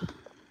up?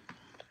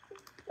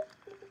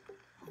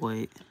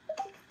 Wait.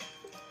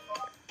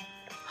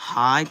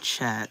 Hi,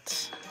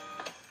 chat.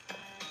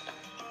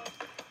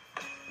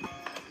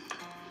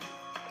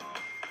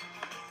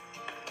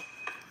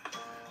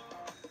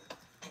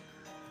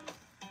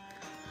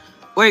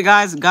 Wait,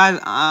 guys,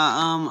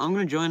 I'm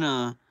gonna join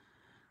a.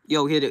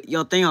 Yo, hit it.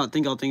 Yo, think out.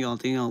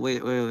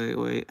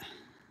 Wait.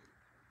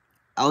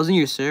 I was in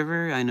your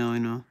server. I know.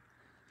 I'm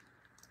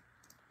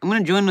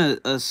gonna join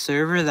a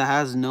server that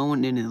has no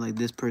one in it, like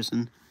this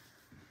person.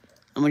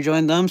 I'm gonna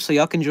join them so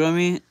y'all can join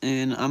me,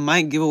 and I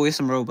might give away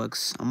some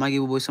Robux.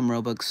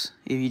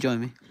 If you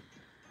join me.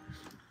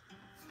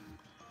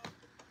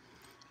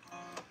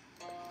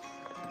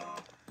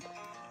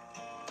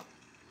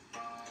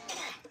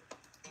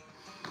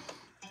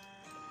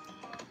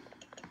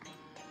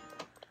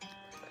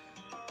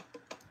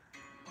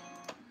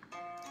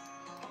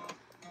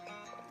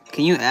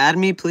 Can you add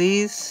me,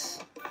 please?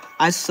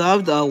 I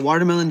subbed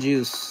watermelon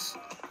juice.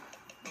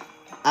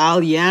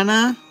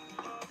 Aliana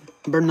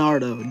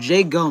Bernardo.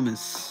 Jay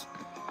Gomez.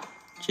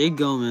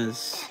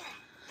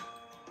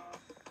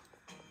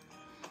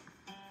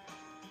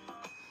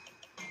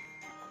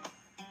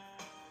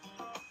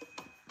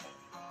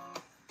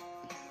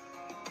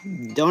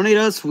 Donate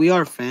us. We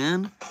are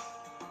fan.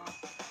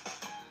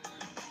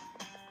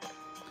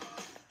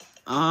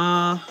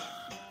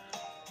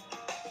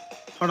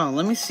 Hold on.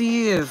 Let me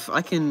see if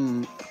I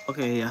can.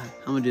 Okay, yeah.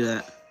 I'm gonna do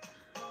that.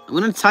 I'm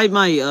gonna type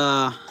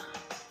my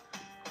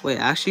Wait,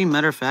 actually,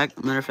 matter of fact.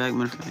 I'm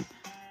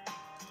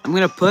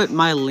gonna put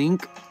my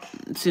link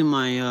to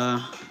my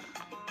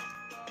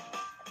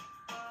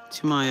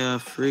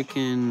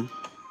freaking.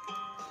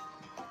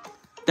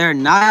 There,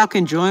 now y'all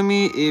can join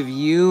me if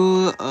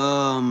you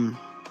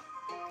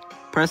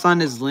press on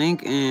this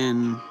link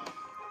and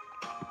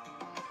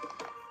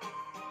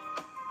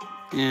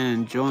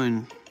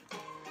join.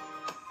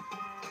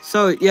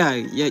 So yeah,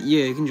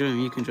 you can join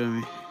me.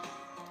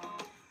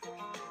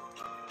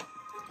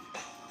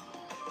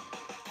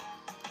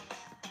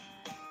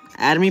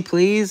 Add me,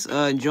 please.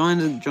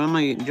 Join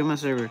my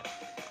server.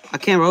 I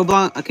can't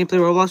play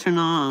Roblox right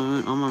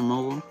now. I'm on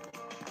mobile.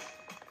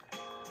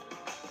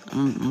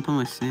 I'm putting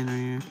my stand right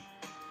here.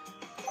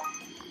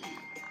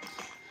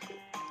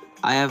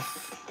 I have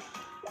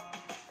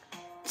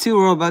 2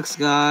 Robux,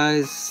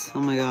 guys.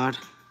 Oh my god.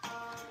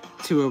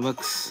 2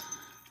 Robux.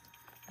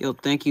 Yo,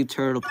 thank you,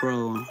 Turtle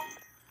Pro.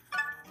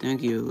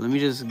 Thank you. Let me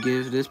just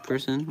give this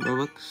person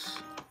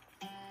Robux.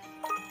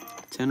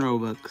 10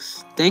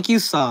 Robux. Thank you,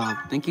 Sob.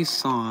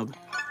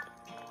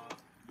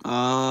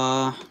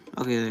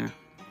 Okay, there.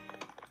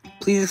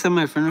 Please accept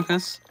my friend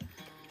request.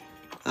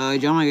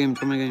 Join my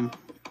game.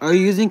 Are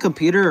you using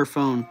computer or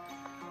phone?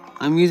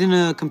 I'm using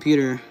a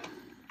computer.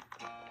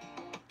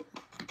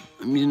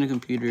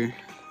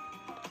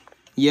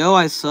 Yo,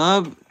 I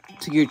sub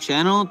to your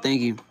channel. Thank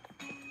you.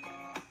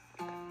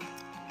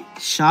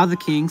 Shaw the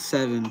King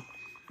 7.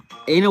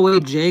 Ain't no way,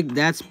 Jake.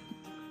 That's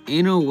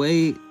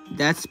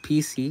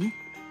PC.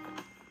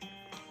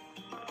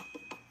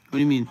 What do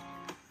you mean?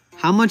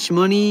 How much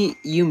money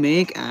you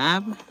make,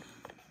 Ab?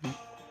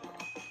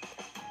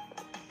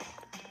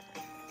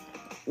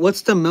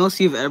 What's the most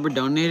you've ever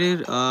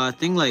donated? I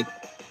think like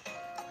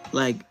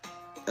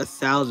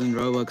 1,000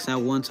 Robux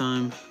at one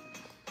time.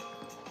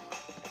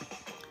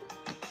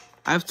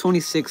 I have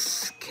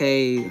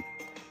 26K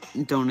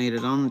donated.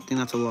 I don't think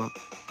that's a lot.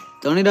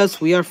 Donate us.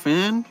 We are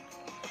fan.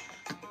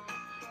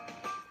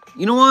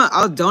 You know what?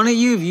 I'll donate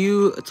you if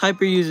you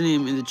type your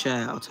username in the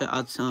chat. I'll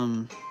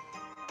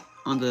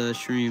on the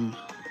stream.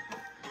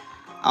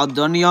 I'll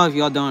donate y'all if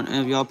y'all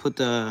put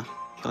the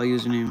y'all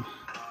username.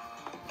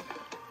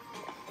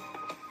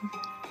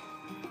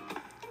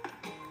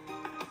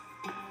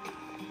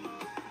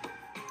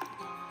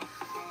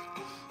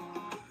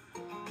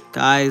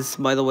 Guys,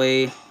 by the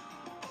way,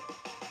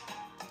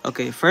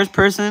 okay, first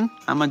person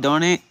I'm gonna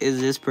donate is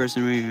this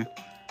person right here.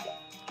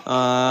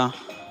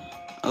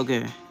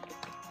 Okay.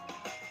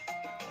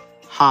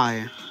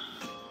 Hi.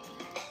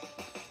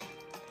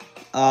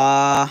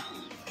 Why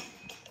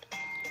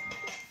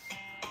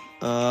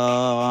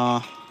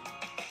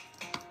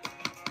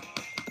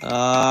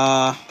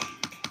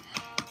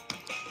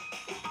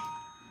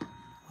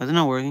is it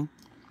not working?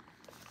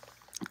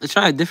 Let's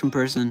try a different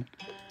person.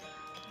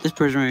 This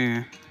person right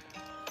here.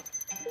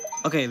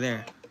 Okay,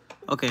 there.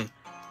 Okay.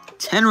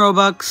 10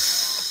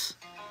 Robux.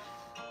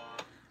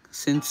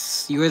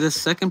 Since you are the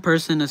second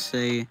person to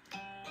say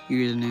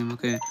your name,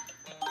 okay.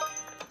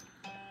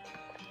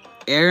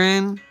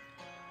 Aaron.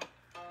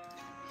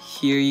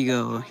 Here you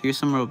go. Here's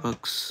some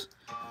Robux.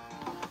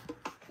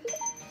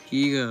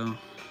 Here you go.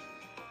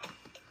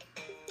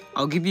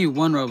 I'll give you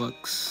 1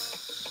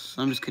 Robux.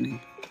 I'm just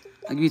kidding.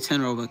 I'll give you 10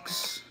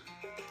 Robux.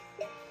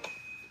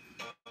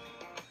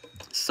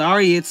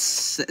 Sorry,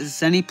 it's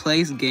Zenny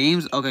Plays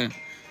Games. Okay,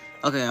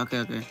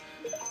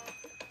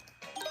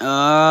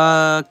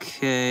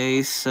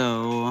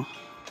 so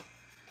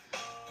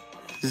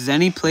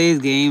Zenny Plays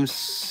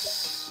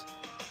Games.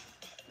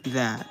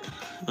 That.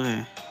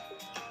 Okay.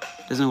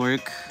 Doesn't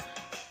work.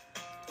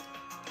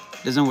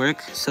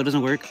 Still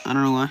doesn't work. I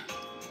don't know why.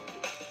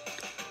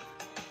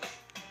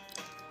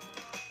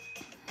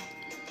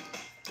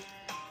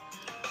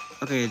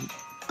 Okay,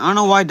 I don't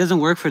know why it doesn't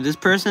work for this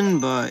person,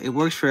 but it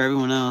works for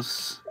everyone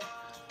else.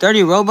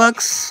 30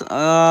 Robux?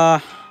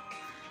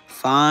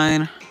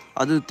 Fine.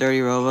 I'll do 30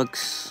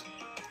 Robux.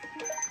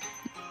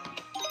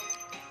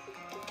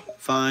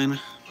 Fine.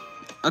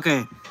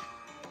 Okay.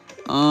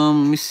 Let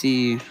me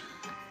see.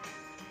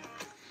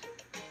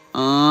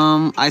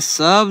 I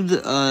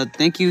subbed.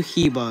 Thank you,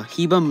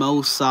 Heba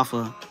Mo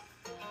Safa.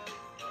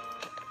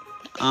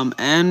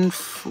 And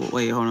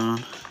wait, hold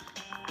on.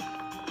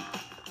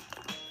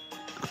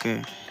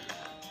 Okay.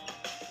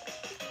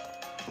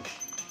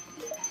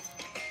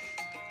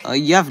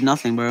 You have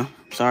nothing, bro.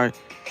 Sorry.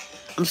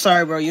 I'm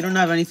sorry, bro. You don't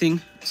have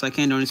anything, so I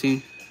can't do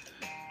anything.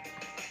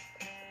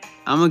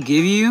 I'm gonna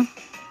give you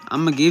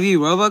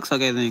Robux.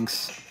 Okay,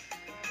 thanks.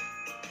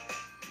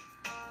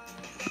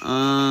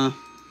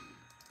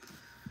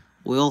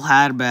 Will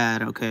had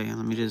bad. Okay,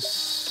 let me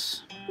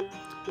just.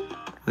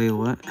 Wait,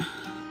 what?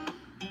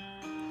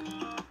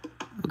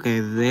 Okay,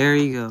 there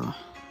you go.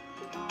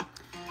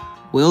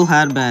 Will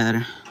had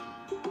bad.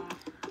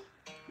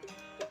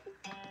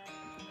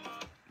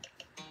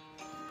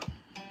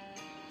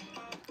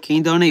 Can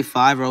you donate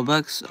 5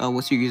 Robux?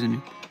 What's your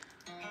username?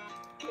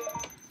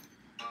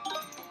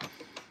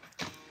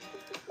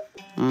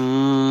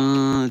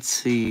 Let's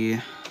see.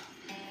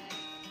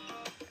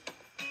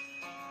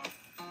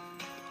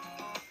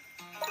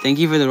 Thank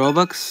you for the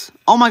Robux.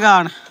 Oh my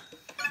god.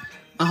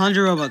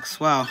 100 Robux.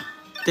 Wow.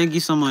 Thank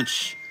you so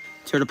much,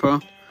 Turtle Pro.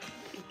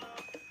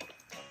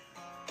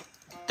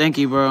 Thank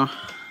you, bro.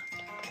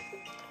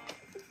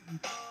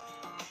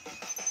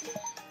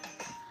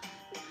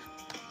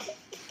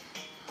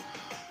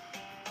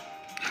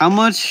 How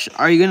much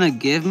are you gonna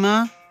give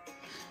me?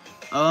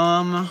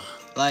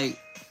 Like,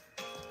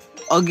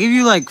 I'll give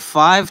you like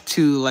 5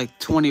 to like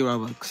 20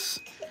 Robux.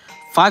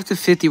 5 to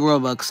 50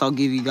 Robux I'll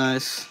give you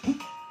guys.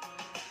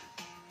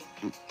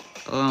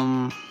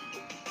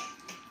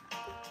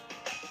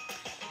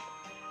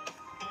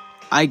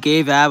 I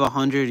gave Ab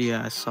 100.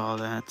 Yeah, I saw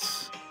that.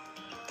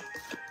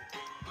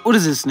 What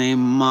is this name?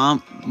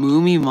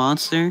 Moomy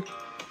Monster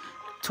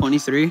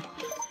 23.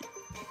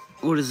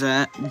 What is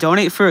that?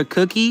 Donate for a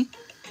cookie?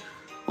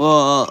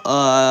 Well,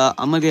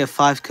 I'm gonna get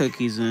 5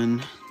 cookies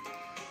in.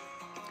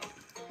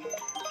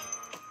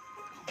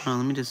 Hold on,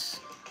 let me just.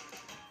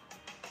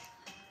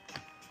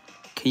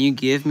 Can you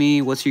give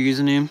me what's your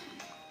username?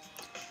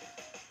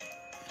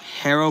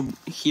 Hero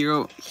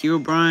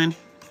Brian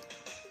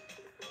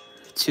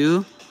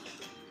 2.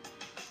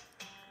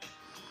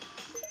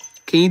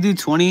 Can you do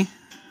 20?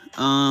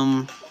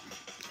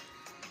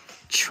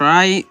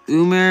 Try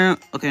Umer.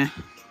 Okay.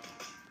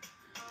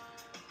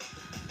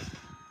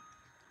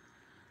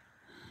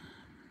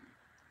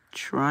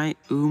 Try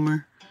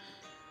Umer.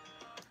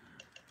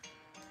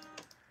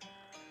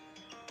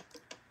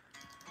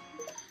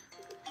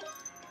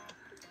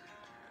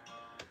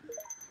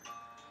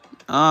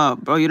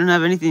 Bro, you don't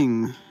have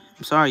anything.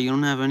 I'm sorry, you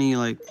don't have any,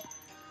 like,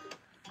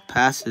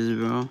 passes,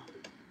 bro.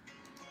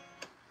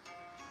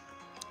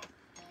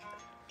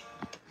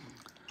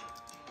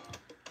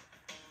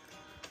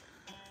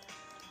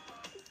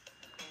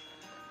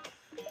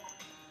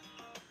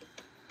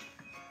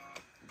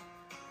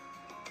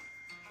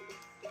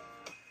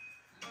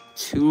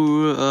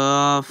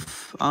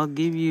 I'll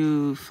give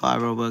you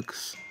 5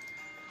 Robux.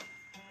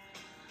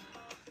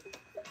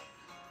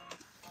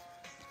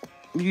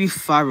 Give you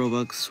 5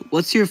 Robux.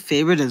 What's your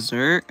favorite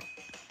dessert?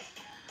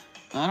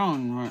 I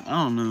don't know.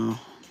 I don't know.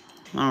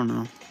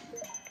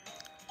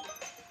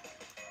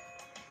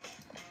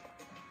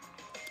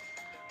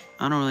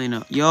 I don't really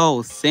know.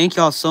 Yo, thank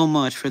y'all so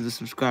much for the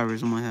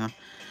subscribers. Oh my god.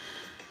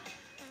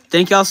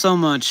 Thank y'all so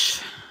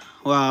much.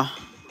 Wow.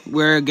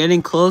 We're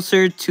getting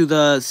closer to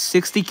the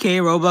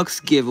 60k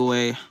Robux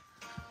giveaway.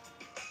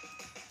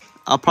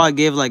 I'll probably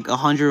give like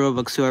 100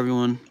 Robux to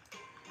everyone.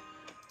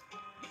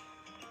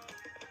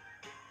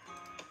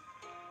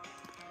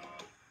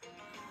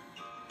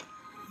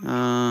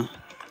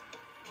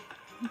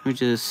 Let me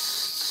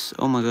just.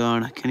 Oh my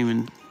god, I can't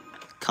even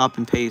copy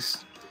and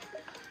paste.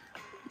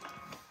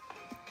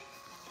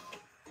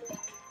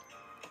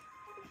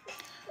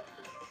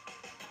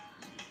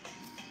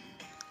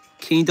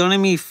 Can you donate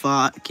me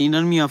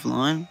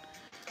offline?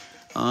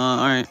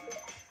 Alright.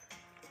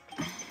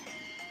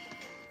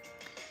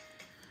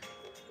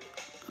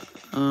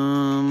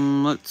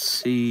 Let's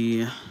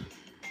see.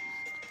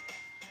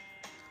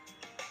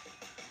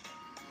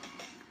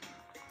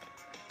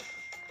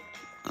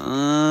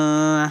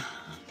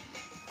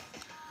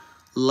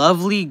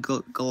 Lovely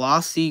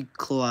glossy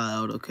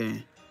cloud.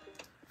 Okay.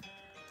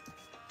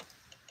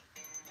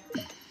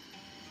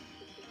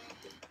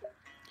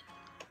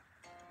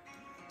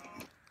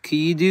 Can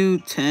you do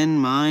 10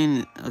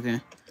 mine?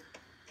 Okay.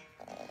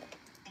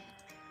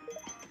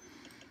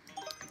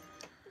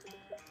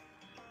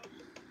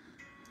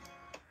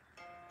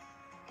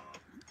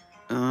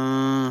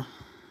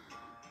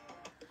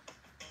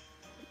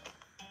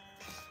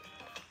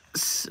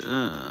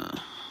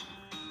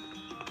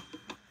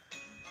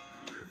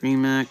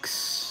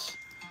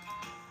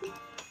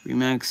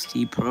 Remax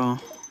D Pro.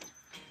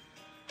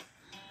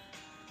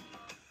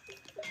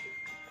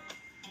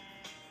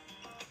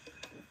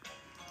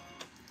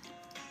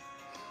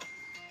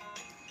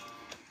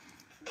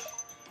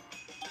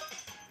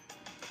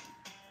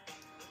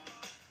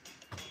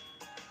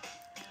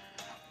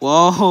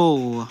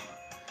 Whoa.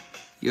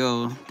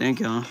 Yo,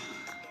 thank y'all.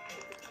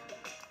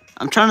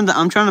 I'm trying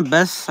the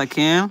best I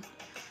can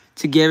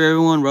to give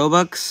everyone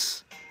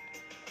Robux.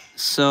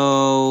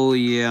 So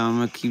yeah, I'm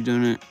gonna keep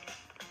doing it.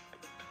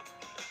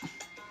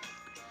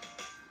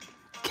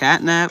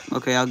 Catnap.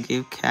 Okay, I'll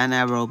give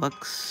Catnap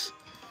Robux.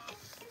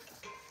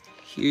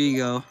 Here you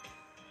go.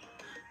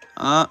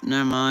 Oh,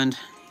 never mind.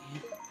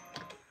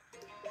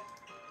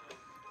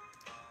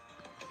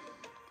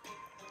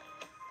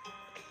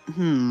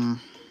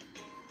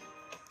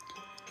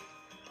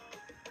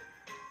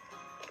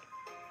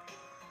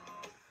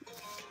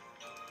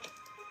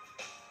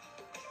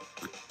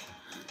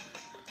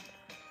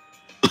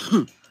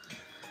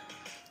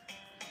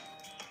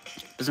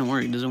 Doesn't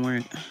work. Doesn't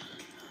work.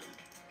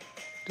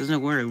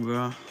 Doesn't work,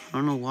 bro. I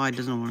don't know why it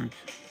doesn't work.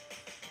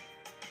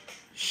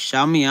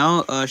 Shout me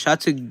out.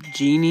 Shout to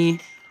Genie,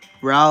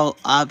 Raul,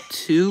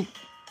 Up2,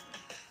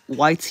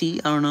 YT.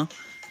 I don't know.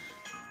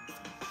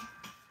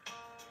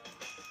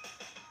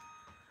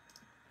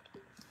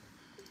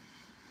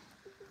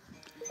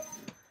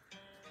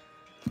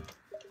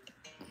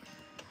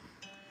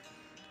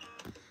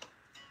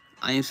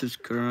 I am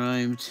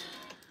subscribed.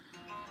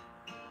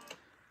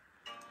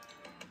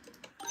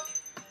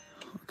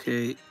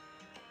 Okay.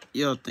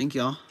 Yo, thank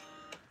y'all.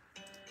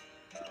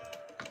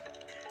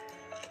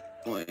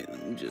 Wait,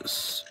 let me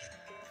just...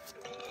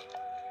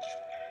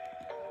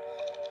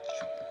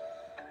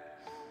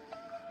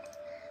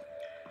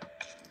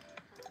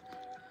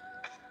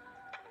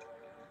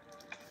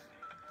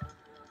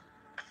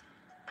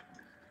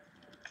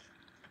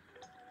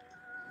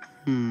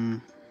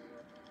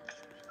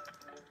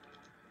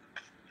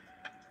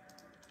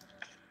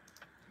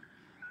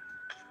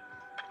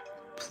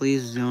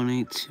 Please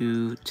donate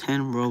to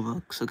 10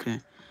 Robux.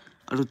 Okay.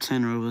 I'll do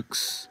 10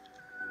 Robux.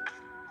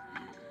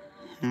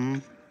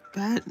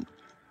 Bad.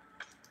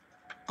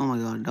 Oh my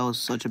god, that was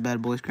such a bad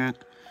voice crack.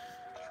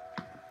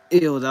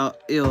 Ew,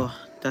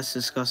 that's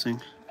disgusting.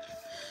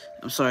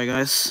 I'm sorry,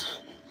 guys.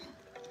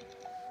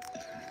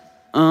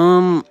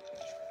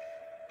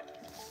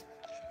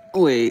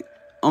 Wait.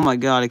 Oh my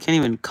god, I can't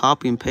even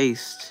copy and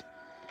paste.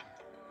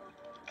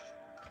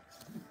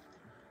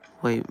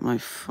 Wait, my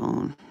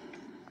phone.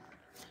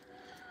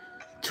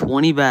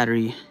 20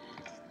 battery.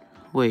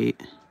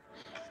 Wait.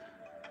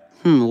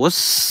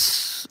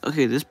 What's...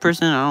 Okay, this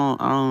person,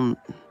 I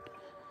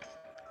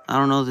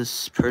don't know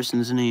this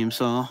person's name,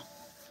 so...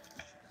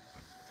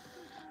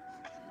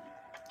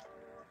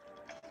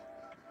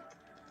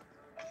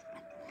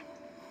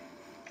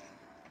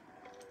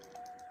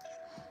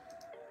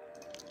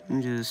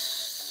 I'm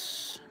just...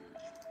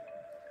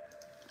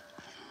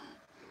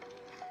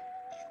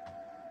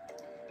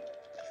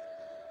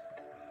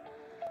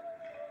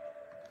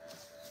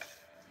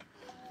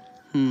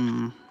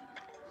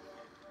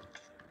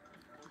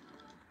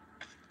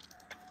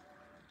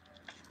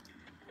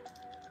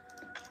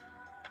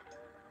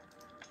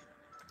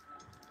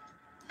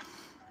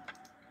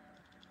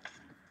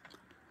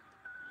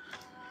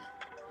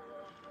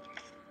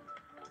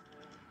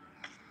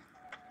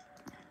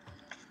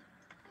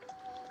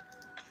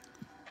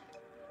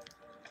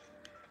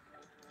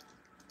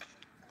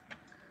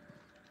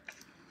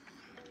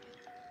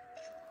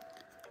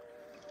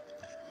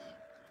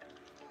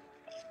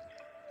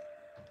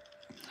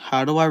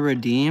 How do I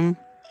redeem?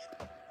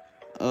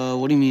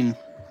 What do you mean?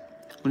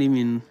 What do you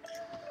mean?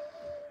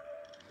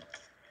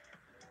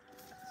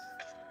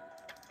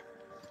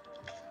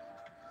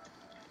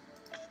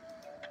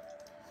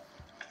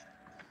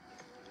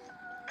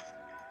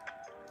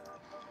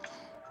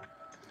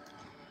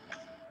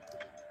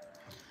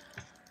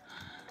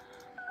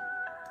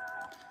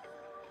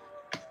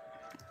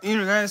 You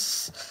know,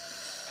 guys,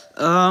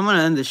 I'm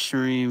gonna end the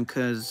stream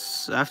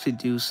because I have to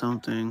do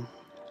something.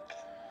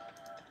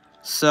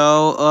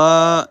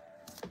 So,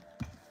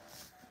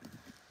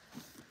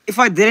 if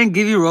I didn't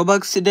give you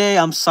Robux today,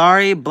 I'm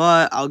sorry,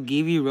 but I'll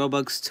give you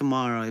Robux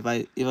tomorrow. If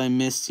I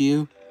missed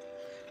you,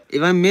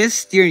 if I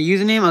missed your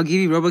username, I'll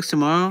give you Robux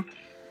tomorrow,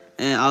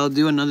 and I'll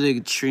do another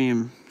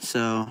stream.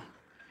 So,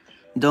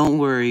 don't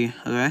worry,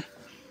 okay?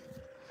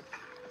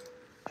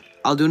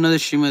 I'll do another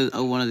stream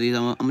of one of these.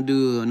 I'm gonna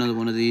do another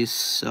one of these.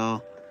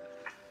 So,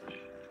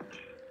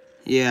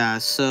 yeah.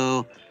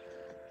 So,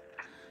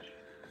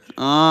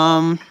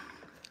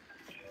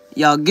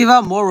 yeah, I'll give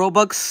out more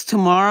Robux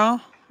tomorrow.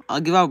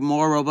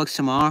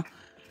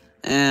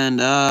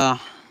 And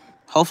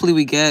hopefully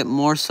we get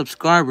more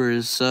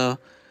subscribers. So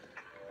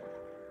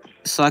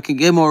I can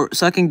give more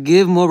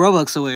Robux away.